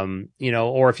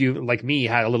 Or if you, like me,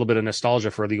 had a little bit of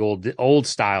nostalgia for the old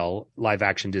style live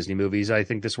action Disney movies, I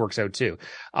think this works out too.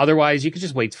 Otherwise, you could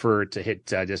just wait for it to hit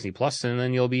Disney Plus, and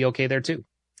then you'll be okay there too.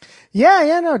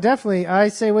 Yeah, no, definitely. I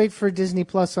say wait for Disney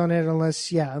Plus on it,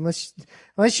 unless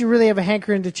you really have a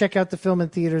hankering to check out the film in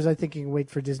theaters. I think you can wait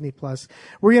for Disney Plus.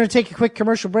 We're going to take a quick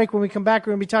commercial break. When we come back,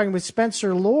 we're going to be talking with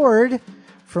Spencer Lord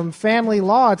from Family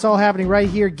Law. It's all happening right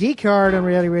here, Geek Hard on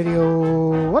Reality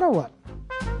Radio 101.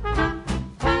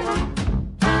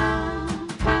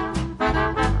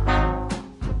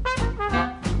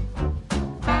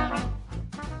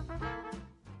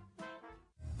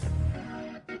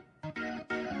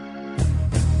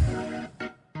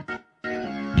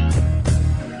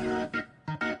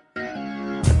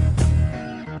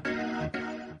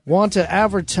 Want to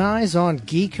advertise on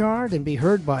Geekard and be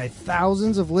heard by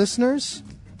thousands of listeners?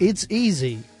 It's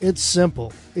easy, it's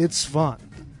simple, it's fun.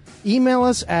 Email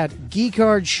us at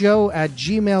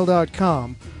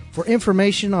geekardshow@gmail.com for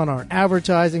information on our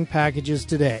advertising packages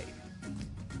today.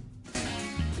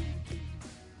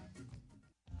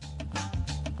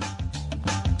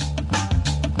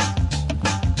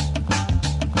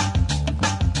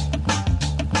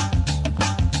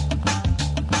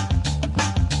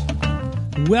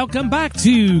 Welcome back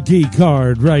to Geek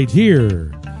Card right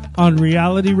here on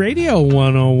Reality Radio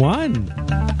 101.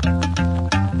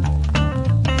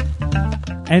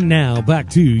 And now back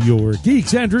to your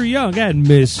geeks, Andrew Young and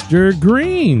Mr.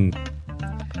 Green.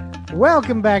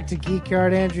 Welcome back to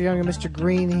Geekard. Andrew Young and Mr.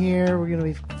 Green here. We're going to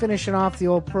be finishing off the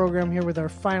old program here with our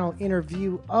final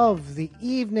interview of the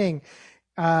evening.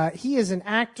 He is an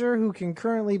actor who can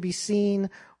currently be seen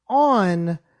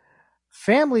on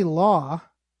Family Law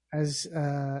as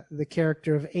the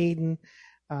character of Aiden.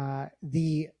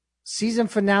 The season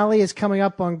finale is coming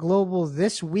up on Global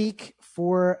this week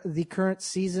for the current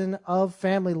season of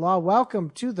Family Law. Welcome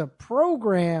to the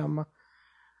program.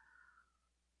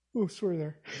 Oh, sorry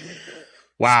there.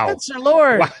 Wow. Spencer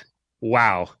Lord.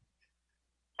 Wow.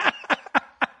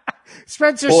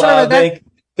 Spencer Well, Lord.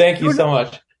 thank you so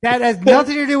much. That has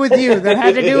nothing to do with you. That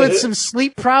had to do with some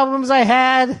sleep problems I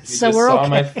had. You so just we're saw okay.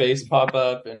 my face pop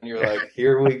up, and you're like,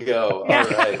 "Here we go." All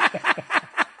right.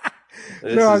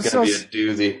 This No, is going to be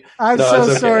a doozy. I'm No, so it's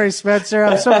okay. sorry, Spencer.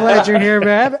 I'm so glad you're here,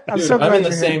 man. I'm Dude, so glad I'm in the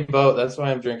you're same here. boat. That's why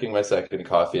I'm drinking my second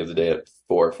coffee of the day at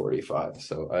 4:45.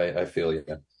 So I feel you.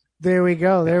 There we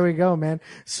go. There we go, man.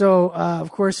 So,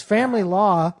 of course, Family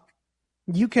Law,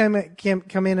 you come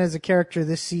in as a character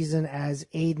this season as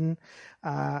Aiden,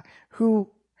 who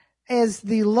is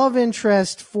the love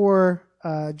interest for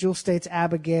Jewel State's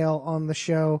Abigail on the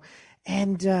show.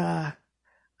 And I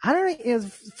don't know.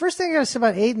 First thing I got to say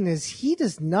about Aiden is he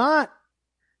does not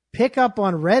pick up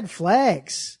on red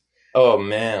flags. Oh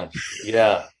man,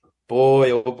 yeah,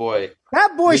 boy, oh boy.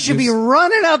 That boy should be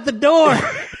running out the door.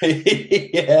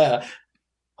 Yeah.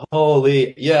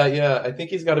 Holy, yeah. I think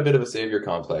he's got a bit of a savior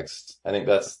complex. I think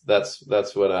that's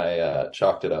what I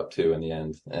chalked it up to in the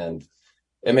end, and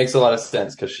it makes a lot of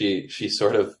sense because she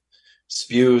sort of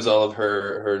spews all of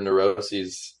her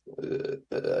neuroses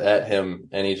at him,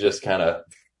 and he just kind of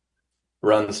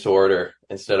runs toward her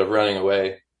instead of running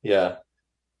away. Yeah,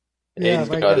 Aiden's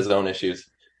got his own issues.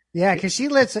 Yeah, because she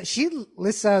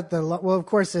lists out well, of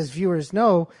course, as viewers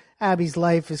know, Abby's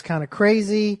life is kind of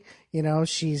crazy. You know,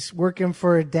 she's working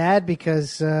for her dad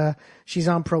because she's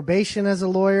on probation as a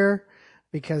lawyer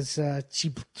because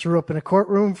she threw up in a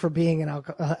courtroom for being an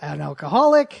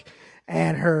alcoholic,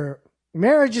 and her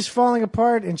marriage is falling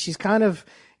apart, and she's kind of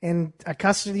in a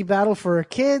custody battle for her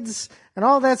kids, and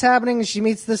all that's happening, and she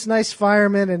meets this nice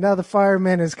fireman, and now the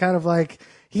fireman is kind of like,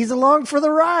 he's along for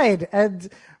the ride. And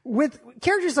with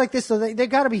characters like this, though, they've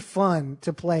got to be fun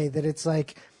to play, that it's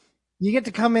like, you get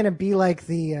to come in and be like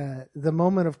the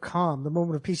moment of calm, the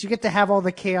moment of peace. You get to have all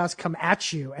the chaos come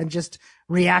at you and just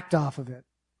react off of it.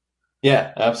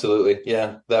 Yeah, absolutely.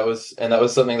 Yeah, that was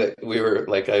something that we were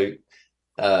like,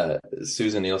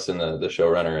 Susan Nielsen, the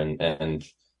showrunner,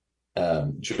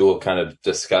 and Jewel kind of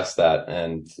discussed that,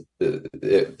 and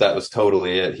that was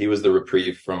totally it. He was the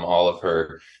reprieve from all of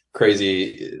her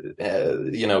crazy,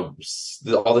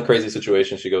 all the crazy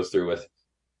situations she goes through with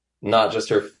not just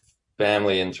her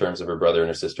family in terms of her brother and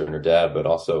her sister and her dad, but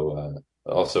also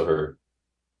her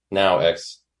now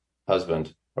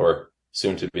ex-husband, or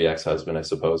soon to be ex-husband, I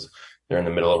suppose. They're in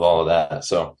the middle of all of that.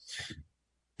 So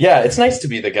yeah, it's nice to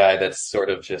be the guy that's sort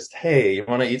of just, hey, you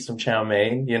want to eat some chow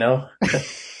mein, you know?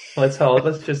 Let's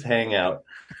just hang out.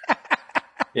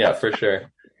 Yeah, for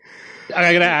sure.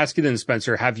 I gotta ask you then,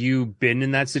 Spencer, have you been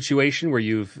in that situation where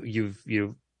you've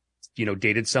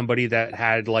dated somebody that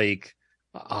had like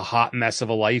a hot mess of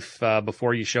a life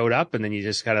before you showed up, and then you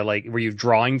just kind of like, were you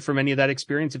drawing from any of that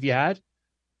experience if you had?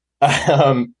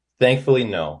 Thankfully,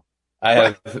 no.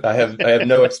 I have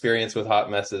no experience with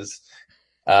hot messes,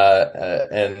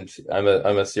 and I'm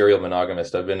a serial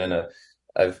monogamist. I'm in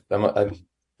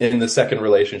the second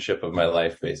relationship of my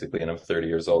life, basically, and I'm 30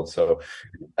 years old, so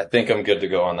I think I'm good to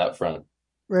go on that front.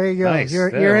 There you go. Nice.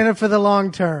 You're in it for the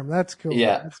long term. That's cool.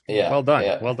 Yeah, That's cool. yeah. Well done.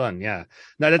 Yeah. Well done. Yeah.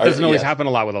 Now that doesn't always yeah. happen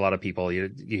a lot with a lot of people. You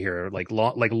hear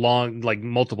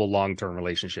multiple long-term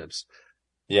relationships.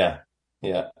 Yeah.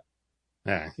 Yeah.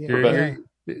 Yeah.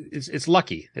 It's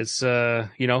lucky. It's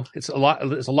it's a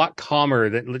lot calmer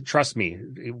than, trust me.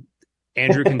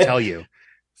 Andrew can tell you.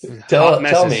 Tell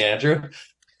me, Andrew.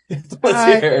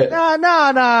 Let's hear it.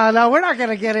 No. We're not going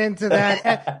to get into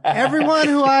that. Everyone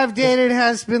who I've dated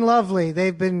has been lovely.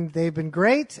 They've been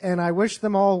great, and I wish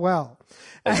them all well.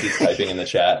 As he's typing in the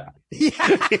chat.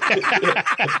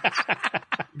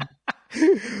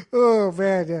 Oh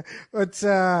man, yeah. But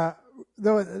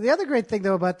the other great thing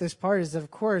though about this part is that,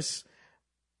 of course,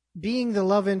 being the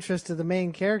love interest of the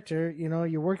main character,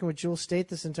 you're working with Jewel Staite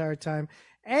this entire time,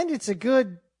 and it's a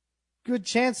good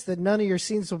chance that none of your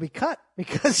scenes will be cut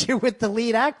because you're with the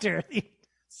lead actor.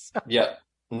 So. Yeah,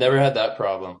 never had that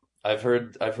problem. I've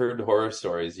heard horror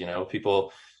stories.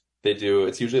 People. They do,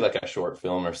 it's usually like a short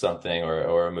film or something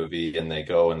or a movie, and they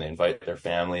go and they invite their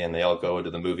family and they all go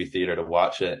to the movie theater to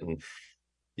watch it. And,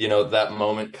 that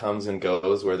moment comes and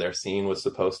goes where their scene was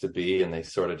supposed to be, and they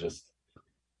sort of just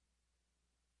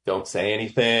don't say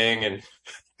anything. And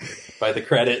by the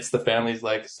credits, the family's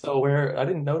like, so where, I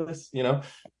didn't notice,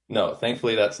 No,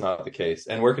 thankfully that's not the case.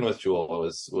 And working with Jewel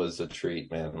was a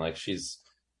treat, man. Like she's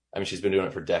been doing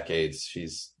it for decades.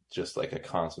 She's just like a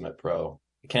consummate pro.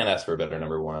 You can't ask for a better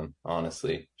number one,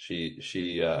 honestly. She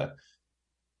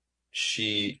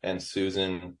and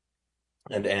Susan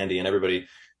and Andy and everybody,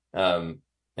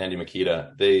 Andy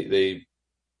Makita,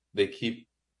 they keep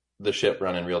the ship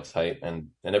running real tight, and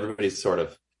everybody's sort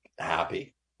of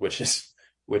happy, which is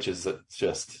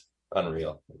just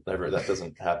unreal. That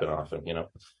doesn't happen often,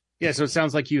 Yeah, so it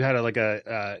sounds like you had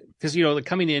because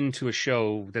coming into a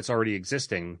show that's already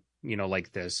existing,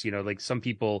 like this, like some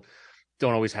people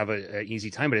don't always have an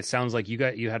easy time, but it sounds like you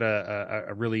had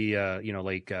a really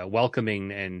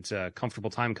welcoming and comfortable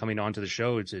time coming onto the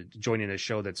show, to joining a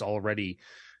show that's already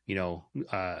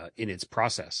in its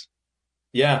process.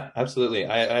 Yeah, absolutely.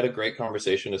 I had a great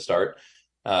conversation to start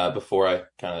before I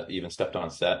kind of even stepped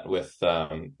on set with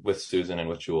Susan and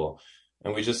with Jewel,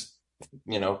 and we just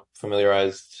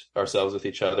familiarized ourselves with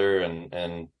each other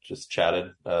and just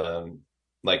chatted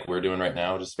like we're doing right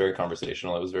now, just very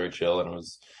conversational. It was very chill, and it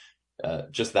was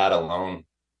just that alone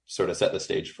sort of set the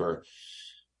stage for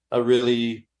a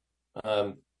really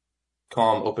calm,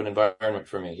 open environment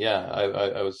for me. Yeah,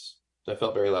 I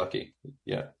felt very lucky.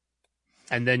 Yeah.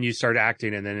 And then you start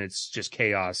acting, and then it's just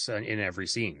chaos in every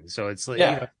scene. So it's like,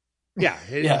 yeah.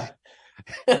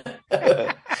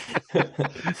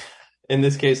 In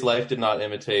this case, life did not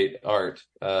imitate art.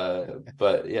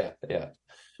 But yeah.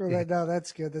 Right, no,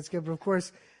 that's good. That's good. But of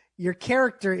course, your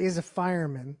character is a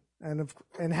fireman.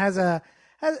 And has I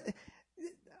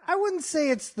wouldn't say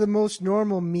it's the most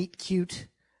normal meet cute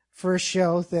for a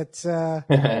show that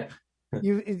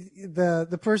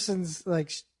the person's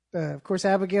like, of course,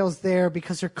 Abigail's there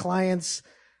because her client's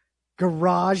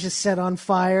garage is set on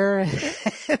fire,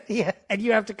 and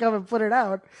you have to come and put it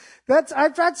out.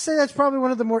 I'd have to say that's probably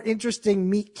one of the more interesting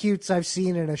meet cutes I've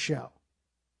seen in a show.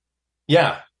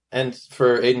 Yeah, and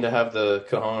for Aiden to have the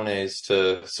cojones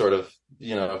to sort of,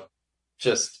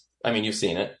 you've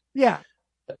seen it. Yeah.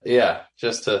 Yeah.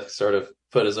 Just to sort of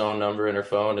put his own number in her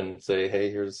phone and say, hey,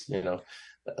 here's,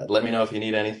 let me know if you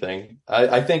need anything.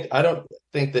 I don't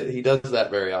think that he does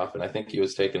that very often. I think he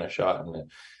was taking a shot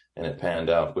and it panned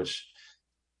out, which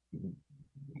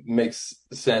makes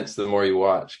sense the more you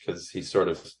watch, because he's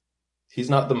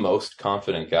not the most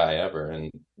confident guy ever.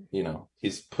 And,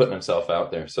 he's putting himself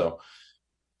out there. So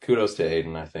kudos to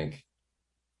Aiden, I think.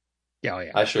 Yeah. Oh,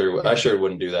 yeah. I sure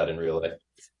wouldn't do that in real life.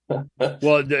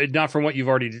 Well, not from what you've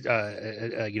already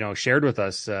shared with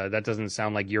us. That doesn't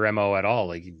sound like your MO at all.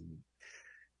 Like,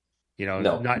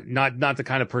 no. not the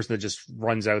kind of person that just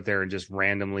runs out there and just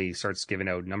randomly starts giving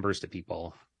out numbers to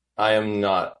people. I am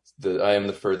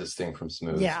the furthest thing from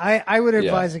smooth. Yeah, I would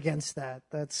advise against that.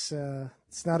 That's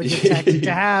it's not a good tactic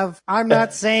to have. I'm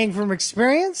not saying from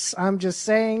experience. I'm just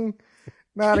saying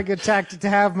not a good tactic to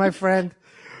have, my friend.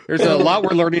 There's a lot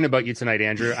we're learning about you tonight,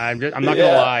 Andrew. I'm not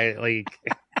gonna lie. Like,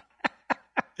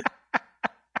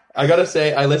 I gotta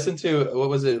say, I listened to, what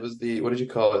was it? It was what did you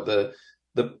call it?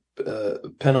 The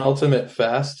penultimate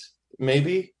Fast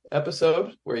maybe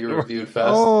episode where you reviewed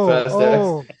Fast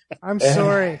X. I'm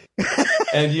sorry.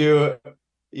 And you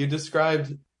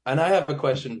described, and I have a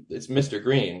question. It's Mr.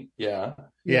 Green. Yeah.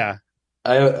 Yeah.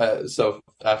 So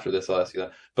after this, I'll ask you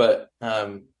that. But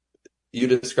you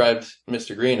described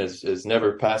Mr. Green as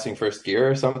never passing first gear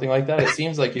or something like that. It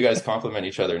seems like you guys complement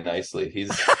each other nicely.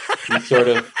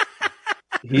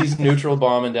 He's neutral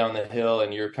bombing down the hill,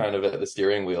 and you're kind of at the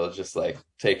steering wheel, just like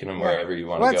taking him wherever you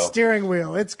want to go. What steering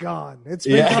wheel? It's gone. It's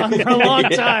been gone for a long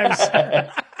time.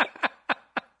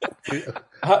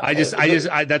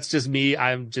 That's just me.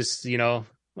 I'm just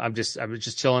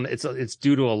chilling. It's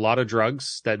due to a lot of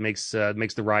drugs that makes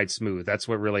the ride smooth. That's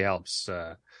what really helps.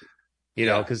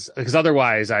 Because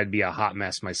otherwise I'd be a hot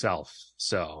mess myself.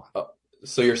 So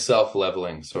So you're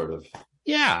self-leveling, sort of.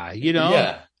 Yeah, you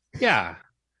know. Yeah.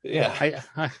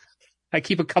 I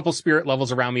keep a couple spirit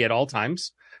levels around me at all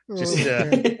times. Just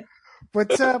Okay.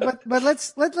 But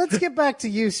let's get back to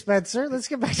you, Spencer. Let's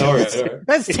get back to All this. right.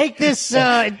 Let's take this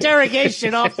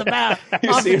interrogation off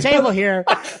the table here.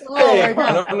 Oh Hey, my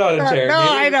God. I'm not interrogating.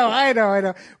 No, I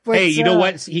know. But, hey, you know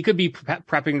what? He could be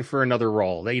prepping for another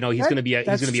role. You know, he's going to be a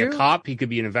true. cop. He could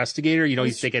be an investigator. You know,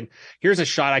 he's thinking, here's a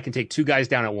shot. I can take 2 guys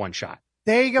down at one shot.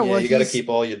 There you go. Yeah, well, you got to keep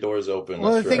all your doors open.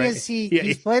 Well, That's the thing right. is,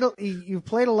 you've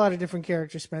played a lot of different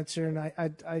characters, Spencer, and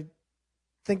I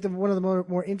think that one of the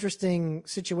more interesting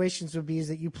situations would be is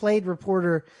that you played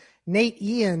reporter Nate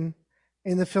Ian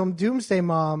in the film Doomsday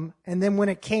Mom, and then when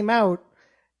it came out,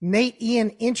 Nate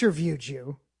Ian interviewed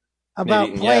you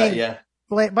about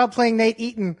playing Nate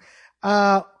Eaton.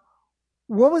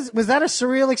 Was that a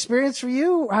surreal experience for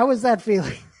you? How was that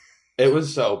feeling? It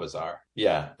was so bizarre.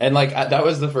 Yeah. And like, that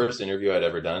was the first interview I'd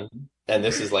ever done. And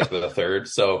this is like the third.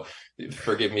 So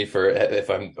forgive me if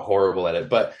I'm horrible at it,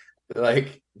 but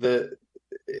like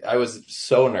I was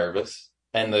so nervous,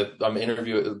 and I'm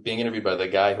being interviewed by the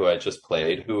guy who I just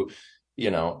played, who,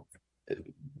 you know,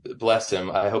 bless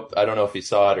him. I don't know if he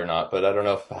saw it or not, but I don't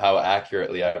know how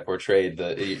accurately I portrayed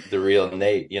the real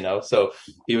Nate, you know? So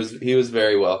he was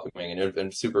very welcoming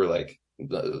and super like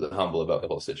humble about the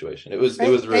whole situation. It was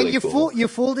really cool. You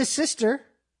fooled his sister.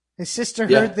 His sister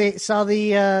saw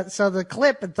the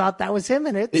clip and thought that was him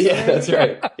in it. So yeah, that's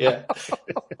right. Yeah.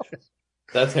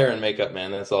 That's hair and makeup, man.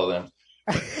 That's all them.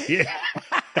 Yeah.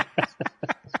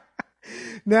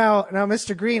 Now,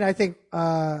 Mr. Green, I think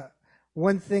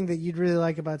one thing that you'd really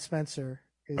like about Spencer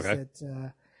is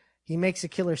that he makes a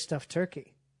killer stuffed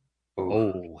turkey.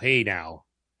 Oh, hey now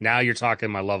you're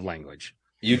talking my love language.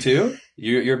 You too?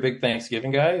 You're a big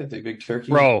Thanksgiving guy, the big turkey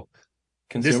bro.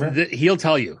 consumer. He'll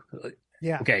tell you.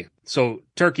 Yeah. Okay, so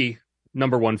turkey,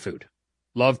 number one food.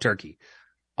 Love turkey.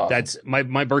 Awesome. That's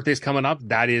my birthday's coming up.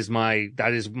 That is my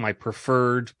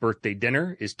preferred birthday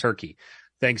dinner is turkey.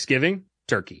 Thanksgiving,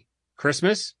 turkey.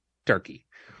 Christmas, turkey.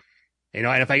 You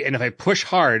know, and if I push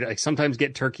hard, I sometimes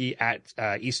get turkey at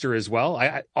Easter as well.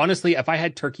 I honestly, if I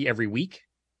had turkey every week,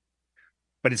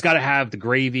 but it's got to have the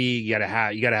gravy, you got to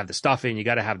have the stuffing, you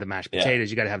got to have the mashed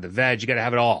potatoes, you got to have the veg, you got to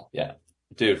have it all. Yeah,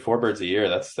 dude, 4 birds a year.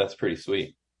 That's pretty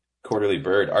sweet. Quarterly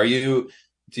bird. Do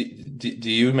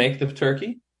you make the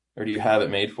turkey, or do you have it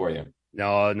made for you?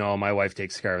 No, my wife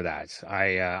takes care of that.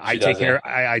 I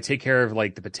take care of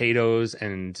like the potatoes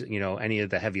and, you know, any of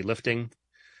the heavy lifting.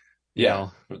 You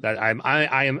know, that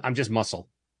I'm just muscle.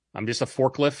 I'm just a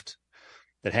forklift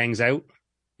that hangs out,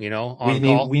 you know,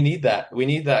 we need that.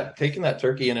 Taking that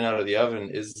turkey in and out of the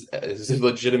oven is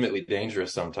legitimately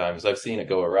dangerous sometimes. I've seen it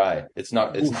go awry. It's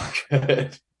not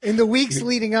good. In the weeks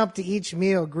leading up to each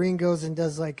meal, Green goes and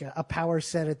does like a power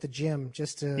set at the gym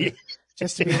just to be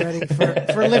ready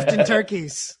for lifting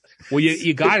turkeys. Well,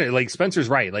 you got it. Like Spencer's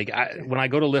right. Like when I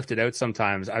go to lift it out,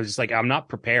 sometimes I was just like, I'm not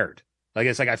prepared. Like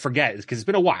it's like I forget because it's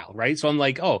been a while, right? So I'm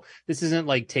like, oh, this isn't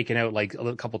like taking out like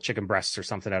a couple chicken breasts or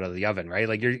something out of the oven, right?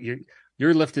 Like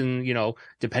you're lifting, you know,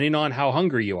 depending on how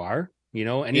hungry you are, you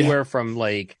know, anywhere from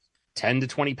like 10 to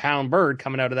 20 pound bird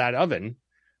coming out of that oven.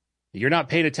 You're not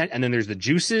paying attention, and then there's the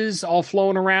juices all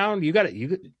flowing around. You got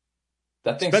it.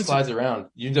 That thing slides around.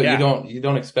 You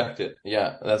don't expect it.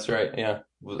 Yeah, that's right. Yeah.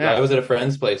 I was at a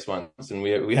friend's place once, and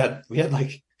we had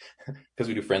like, because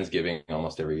we do Friendsgiving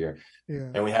almost every year,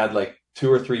 and we had like 2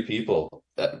 or 3 people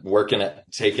working at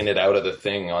taking it out of the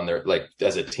thing on their like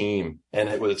as a team, and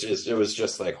it was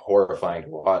just like horrifying to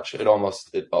watch. We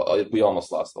almost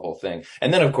lost the whole thing,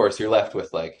 and then of course you're left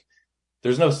with like,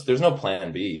 there's no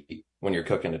plan B when you're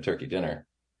cooking a turkey dinner.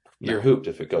 You're hooped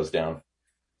if it goes down.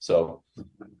 So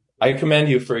I commend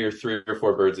you for your 3 or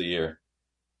 4 birds a year.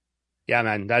 Yeah,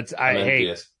 man. It's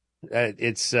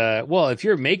well, if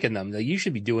you're making them, you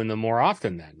should be doing them more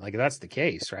often then. Like that's the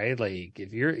case, right? Like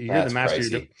if you're the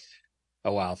master.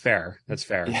 Oh wow, fair. That's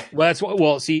fair.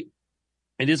 Yeah. See,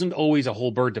 it isn't always a whole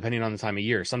bird depending on the time of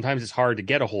year. Sometimes it's hard to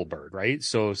get a whole bird, right?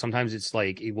 So sometimes it's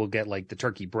like we'll get like the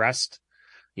turkey breast,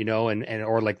 you know, and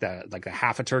or like the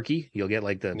half a turkey. You'll get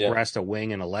like the breast, a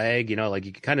wing, and a leg. You know, like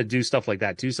you can kind of do stuff like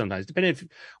that too sometimes, depending on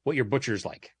what your butcher's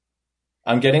like.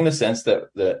 I'm getting the sense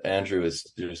that Andrew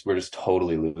we're just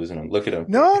totally losing him. Look at him.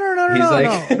 No.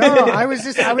 I'm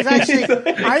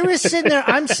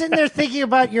sitting there thinking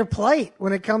about your plight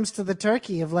when it comes to the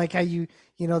turkey, of like how you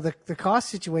know, the cost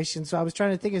situation. So I was trying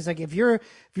to think, is like, if you're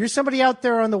somebody out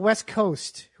there on the West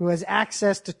Coast who has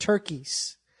access to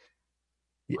turkeys,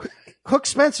 hook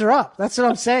Spencer up. That's what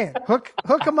I'm saying. Hook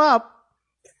him up.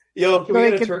 Yo, can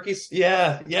we get a turkey?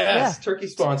 Turkey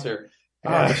sponsor.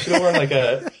 I should have worn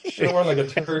like a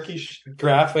Turkish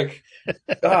graphic.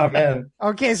 Oh man.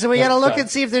 Okay, so we got to look and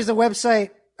see if there's a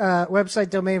website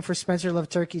domain for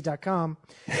SpencerLoveTurkeys.com,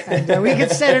 and we can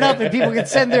set it up, and people can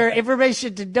send their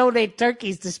information to donate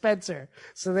turkeys to Spencer.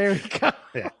 So there we go.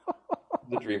 Yeah.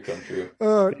 The dream come true.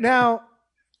 Now,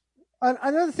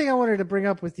 another thing I wanted to bring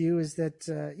up with you is that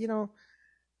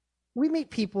we meet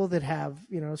people that have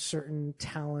certain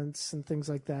talents and things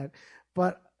like that,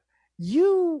 but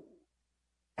you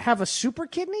have a super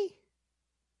kidney?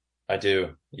 I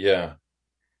do, yeah.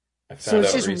 So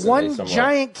it's just one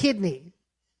giant kidney.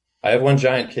 I have one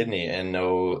giant kidney and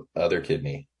no other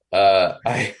kidney.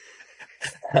 It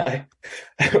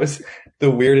was the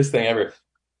weirdest thing ever.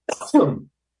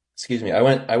 Excuse me. I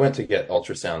went to get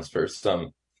ultrasounds for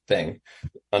something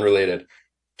unrelated.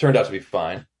 Turned out to be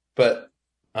fine, but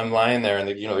I'm lying there and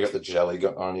they got the jelly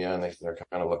on you and they're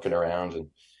kind of looking around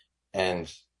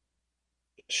and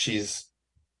she's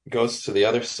goes to the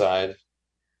other side,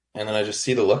 and then I just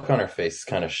see the look on her face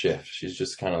kind of shift. She's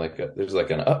just kind of like there's like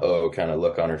an uh-oh kind of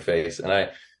look on her face, and I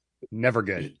never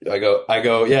good. I go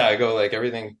like,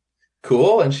 everything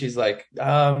cool, and she's like,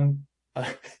 I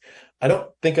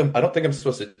don't think I'm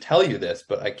supposed to tell you this,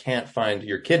 but I can't find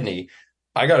your kidney.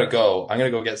 I gotta go. I'm gonna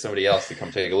go get somebody else to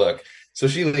come take a look. So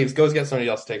she leaves, goes get somebody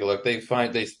else to take a look. They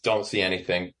don't see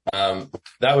anything.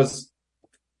 That was,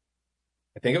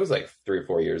 I think it was like 3 or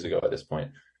 4 years ago at this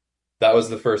point. That was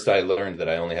the first I learned that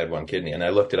I only had one kidney. And I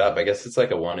looked it up. I guess it's like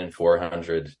a 1 in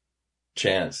 400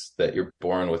 chance that you're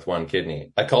born with one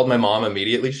kidney. I called my mom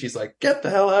immediately. She's like, get the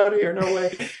hell out of here. No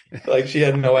way. Like, she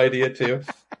had no idea too.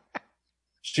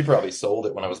 She probably sold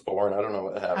it when I was born. I don't know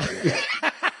what happened.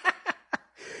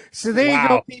 So there you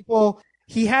go, people.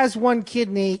 He has one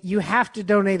kidney. You have to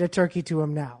donate a turkey to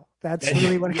him now. That's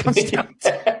really what it comes down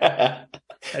to.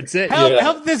 That's it.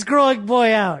 Help this growing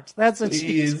boy out. That's what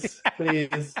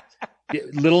Please.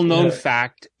 Little known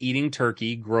fact, eating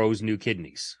turkey grows new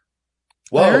kidneys.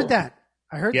 Whoa. I heard that.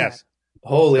 That.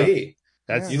 Holy.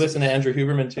 That's You listen to Andrew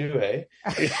Huberman too,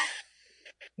 eh?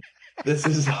 This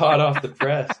is hot off the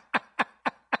press.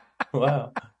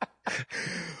 Wow.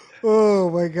 Oh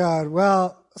my God.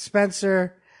 Well,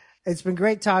 Spencer, it's been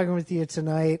great talking with you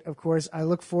tonight. Of course, I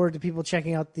look forward to people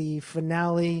checking out the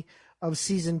finale of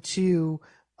season 2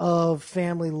 of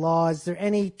Family Law. Is there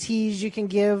any tease you can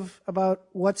give about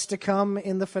what's to come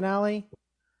in the finale?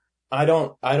 I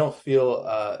don't feel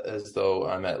as though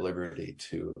I'm at liberty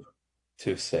to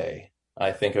say.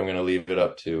 I think I'm going to leave it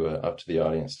up to the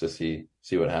audience to see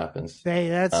what happens. Hey,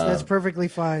 that's perfectly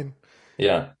fine.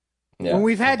 Yeah. When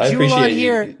we've had Jewel on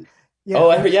here.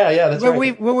 Yeah. That's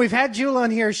right. When we've had Jewel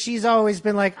on here, she's always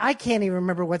been like, I can't even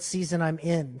remember what season I'm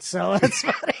in. So that's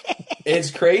funny.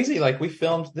 It's crazy. Like, we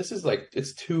filmed, this is like,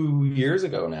 it's 2 years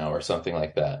ago now or something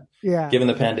like that. Yeah. Given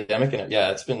the pandemic, and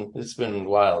it's been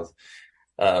wild.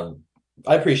 I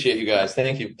appreciate you guys.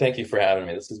 Thank you for having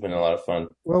me. This has been a lot of fun.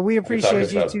 Well, we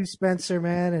appreciate you too, Spencer,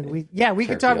 man. And we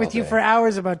could talk with you for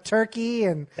hours about turkey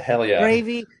and hell yeah,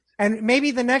 gravy. And maybe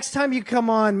the next time you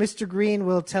come on, Mr. Green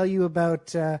will tell you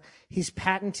about his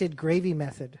patented gravy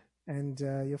method, and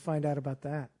you'll find out about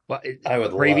that. Well, I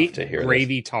would love to hear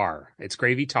gravy this. tar. It's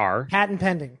gravy tar. Patent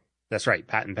pending. That's right,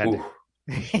 patent pending.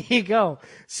 There you go.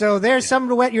 So there's something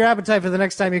to whet your appetite for the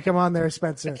next time you come on there,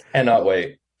 Spencer. Cannot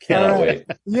wait. Wait.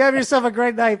 You have yourself a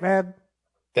great night, man.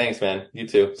 Thanks, man. You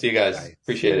too. See you guys. Bye.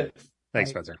 Appreciate it.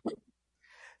 Thanks, Spencer.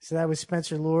 So that was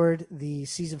Spencer Lord. The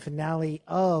season finale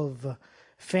of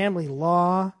Family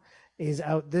Law is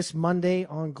out this Monday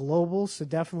on Global, so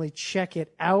definitely check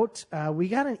it out. We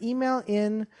got an email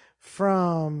in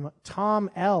from Tom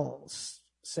Ells.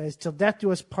 Says, Till Death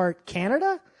Do Us Part,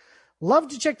 Canada? Love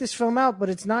to check this film out, but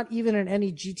it's not even in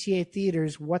any GTA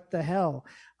theaters. What the hell?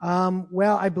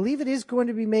 Well, I believe it is going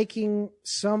to be making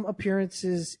some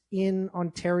appearances in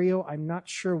Ontario. I'm not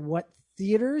sure what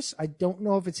theaters. I don't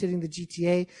know if it's hitting the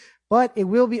GTA, but it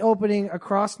will be opening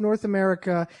across North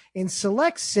America in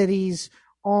select cities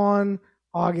on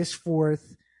August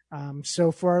 4th.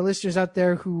 So for our listeners out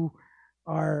there who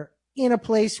are in a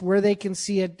place where they can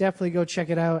see it, definitely go check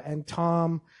it out. And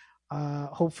Tom,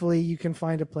 hopefully you can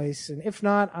find a place. And if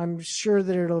not, I'm sure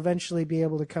that it'll eventually be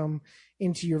able to come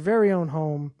into your very own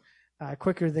home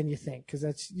quicker than you think, because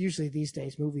that's usually these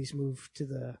days movies move to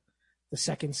the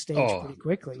second stage pretty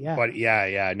quickly. Yeah. But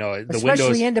no, the especially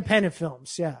windows, independent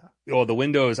films. Yeah. Oh, the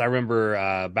windows. I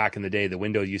remember back in the day, the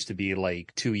window used to be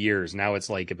like 2 years. Now it's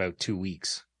like about 2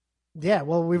 weeks. Yeah.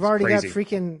 Well, we've already crazy. got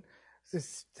freaking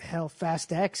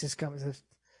Fast X is coming.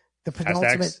 The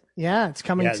penultimate. X. Yeah, it's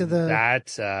coming to the.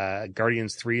 That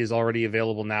Guardians 3 is already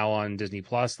available now on Disney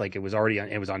Plus. Like it was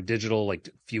on digital like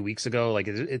a few weeks ago. Like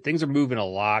things are moving a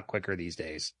lot quicker these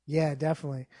days. Yeah,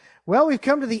 definitely. Well, we've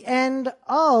come to the end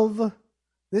of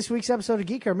this week's episode of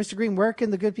Geek Card. Mr. Green, where can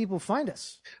the good people find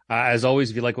us? As always,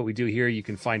 if you like what we do here, you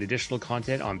can find additional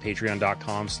content on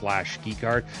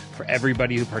patreon.com/geekcard. For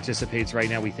everybody who participates right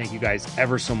now, we thank you guys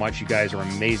ever so much. You guys are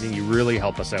amazing. You really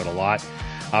help us out a lot.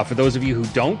 For those of you who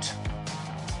don't,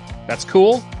 that's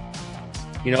cool,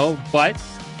 but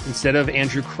instead of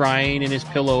Andrew crying in his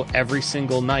pillow every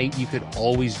single night, you could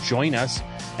always join us,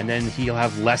 and then he'll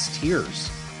have less tears.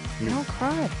 I don't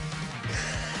cry.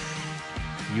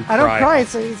 I don't cry.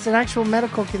 It's an actual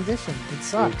medical condition. It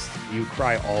sucks. You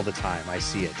cry all the time. I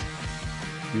see it.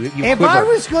 You if quiver. I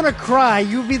was going to cry,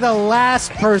 you'd be the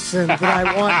last person that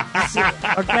I want to see.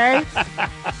 Okay?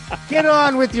 Get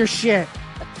on with your shit.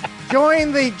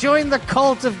 Join the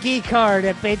cult of Geekard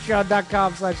at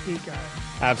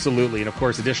patreon.com/geekard. Absolutely. And of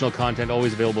course, additional content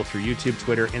always available through YouTube,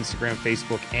 Twitter, Instagram,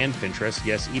 Facebook, and Pinterest.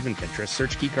 Yes, even Pinterest.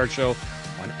 Search Geekard Show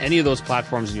on any of those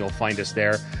platforms and you'll find us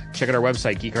there. Check out our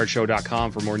website,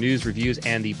 geekardshow.com, for more news, reviews,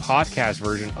 and the podcast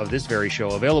version of this very show,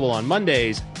 available on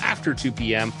Mondays after 2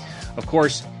 p.m. Of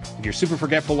course, if you're super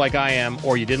forgetful like I am,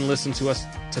 or you didn't listen to us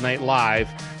tonight live,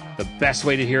 the best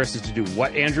way to hear us is to do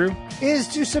what, Andrew? Is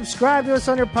to subscribe to us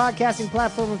on your podcasting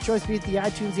platform of choice, be it the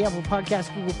iTunes, the Apple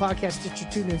Podcast, Google Podcast, Stitcher,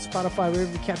 TuneIn, Spotify,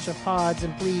 wherever you catch the pods.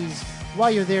 And please, while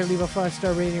you're there, leave a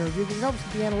 5-star rating or review. It helps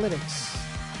with the analytics.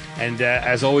 And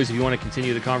as always, if you want to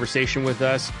continue the conversation with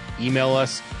us, email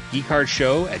us,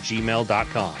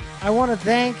 geekardshow@gmail.com. I want to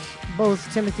thank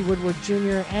both Timothy Woodward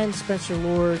Jr. and Spencer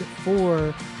Lord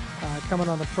for coming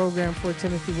on the program, for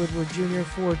Timothy Woodward Jr.,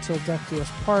 for Till Death Do Us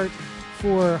Part,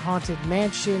 for Haunted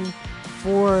Mansion,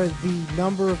 for The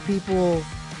Number of People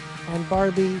and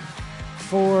Barbie,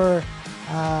 for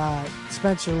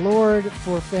Spencer Lord,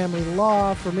 for Family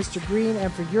Law, for Mr. Green,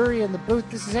 and for Yuri in the booth.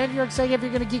 This is Andrew York saying if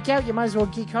you're going to geek out, you might as well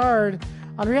geek hard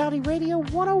on Reality Radio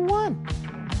 101.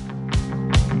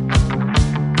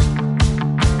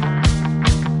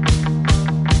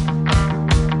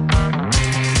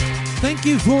 Thank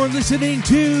you for listening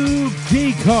to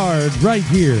Geekard right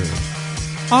here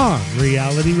on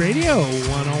Reality Radio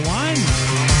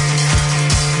 101.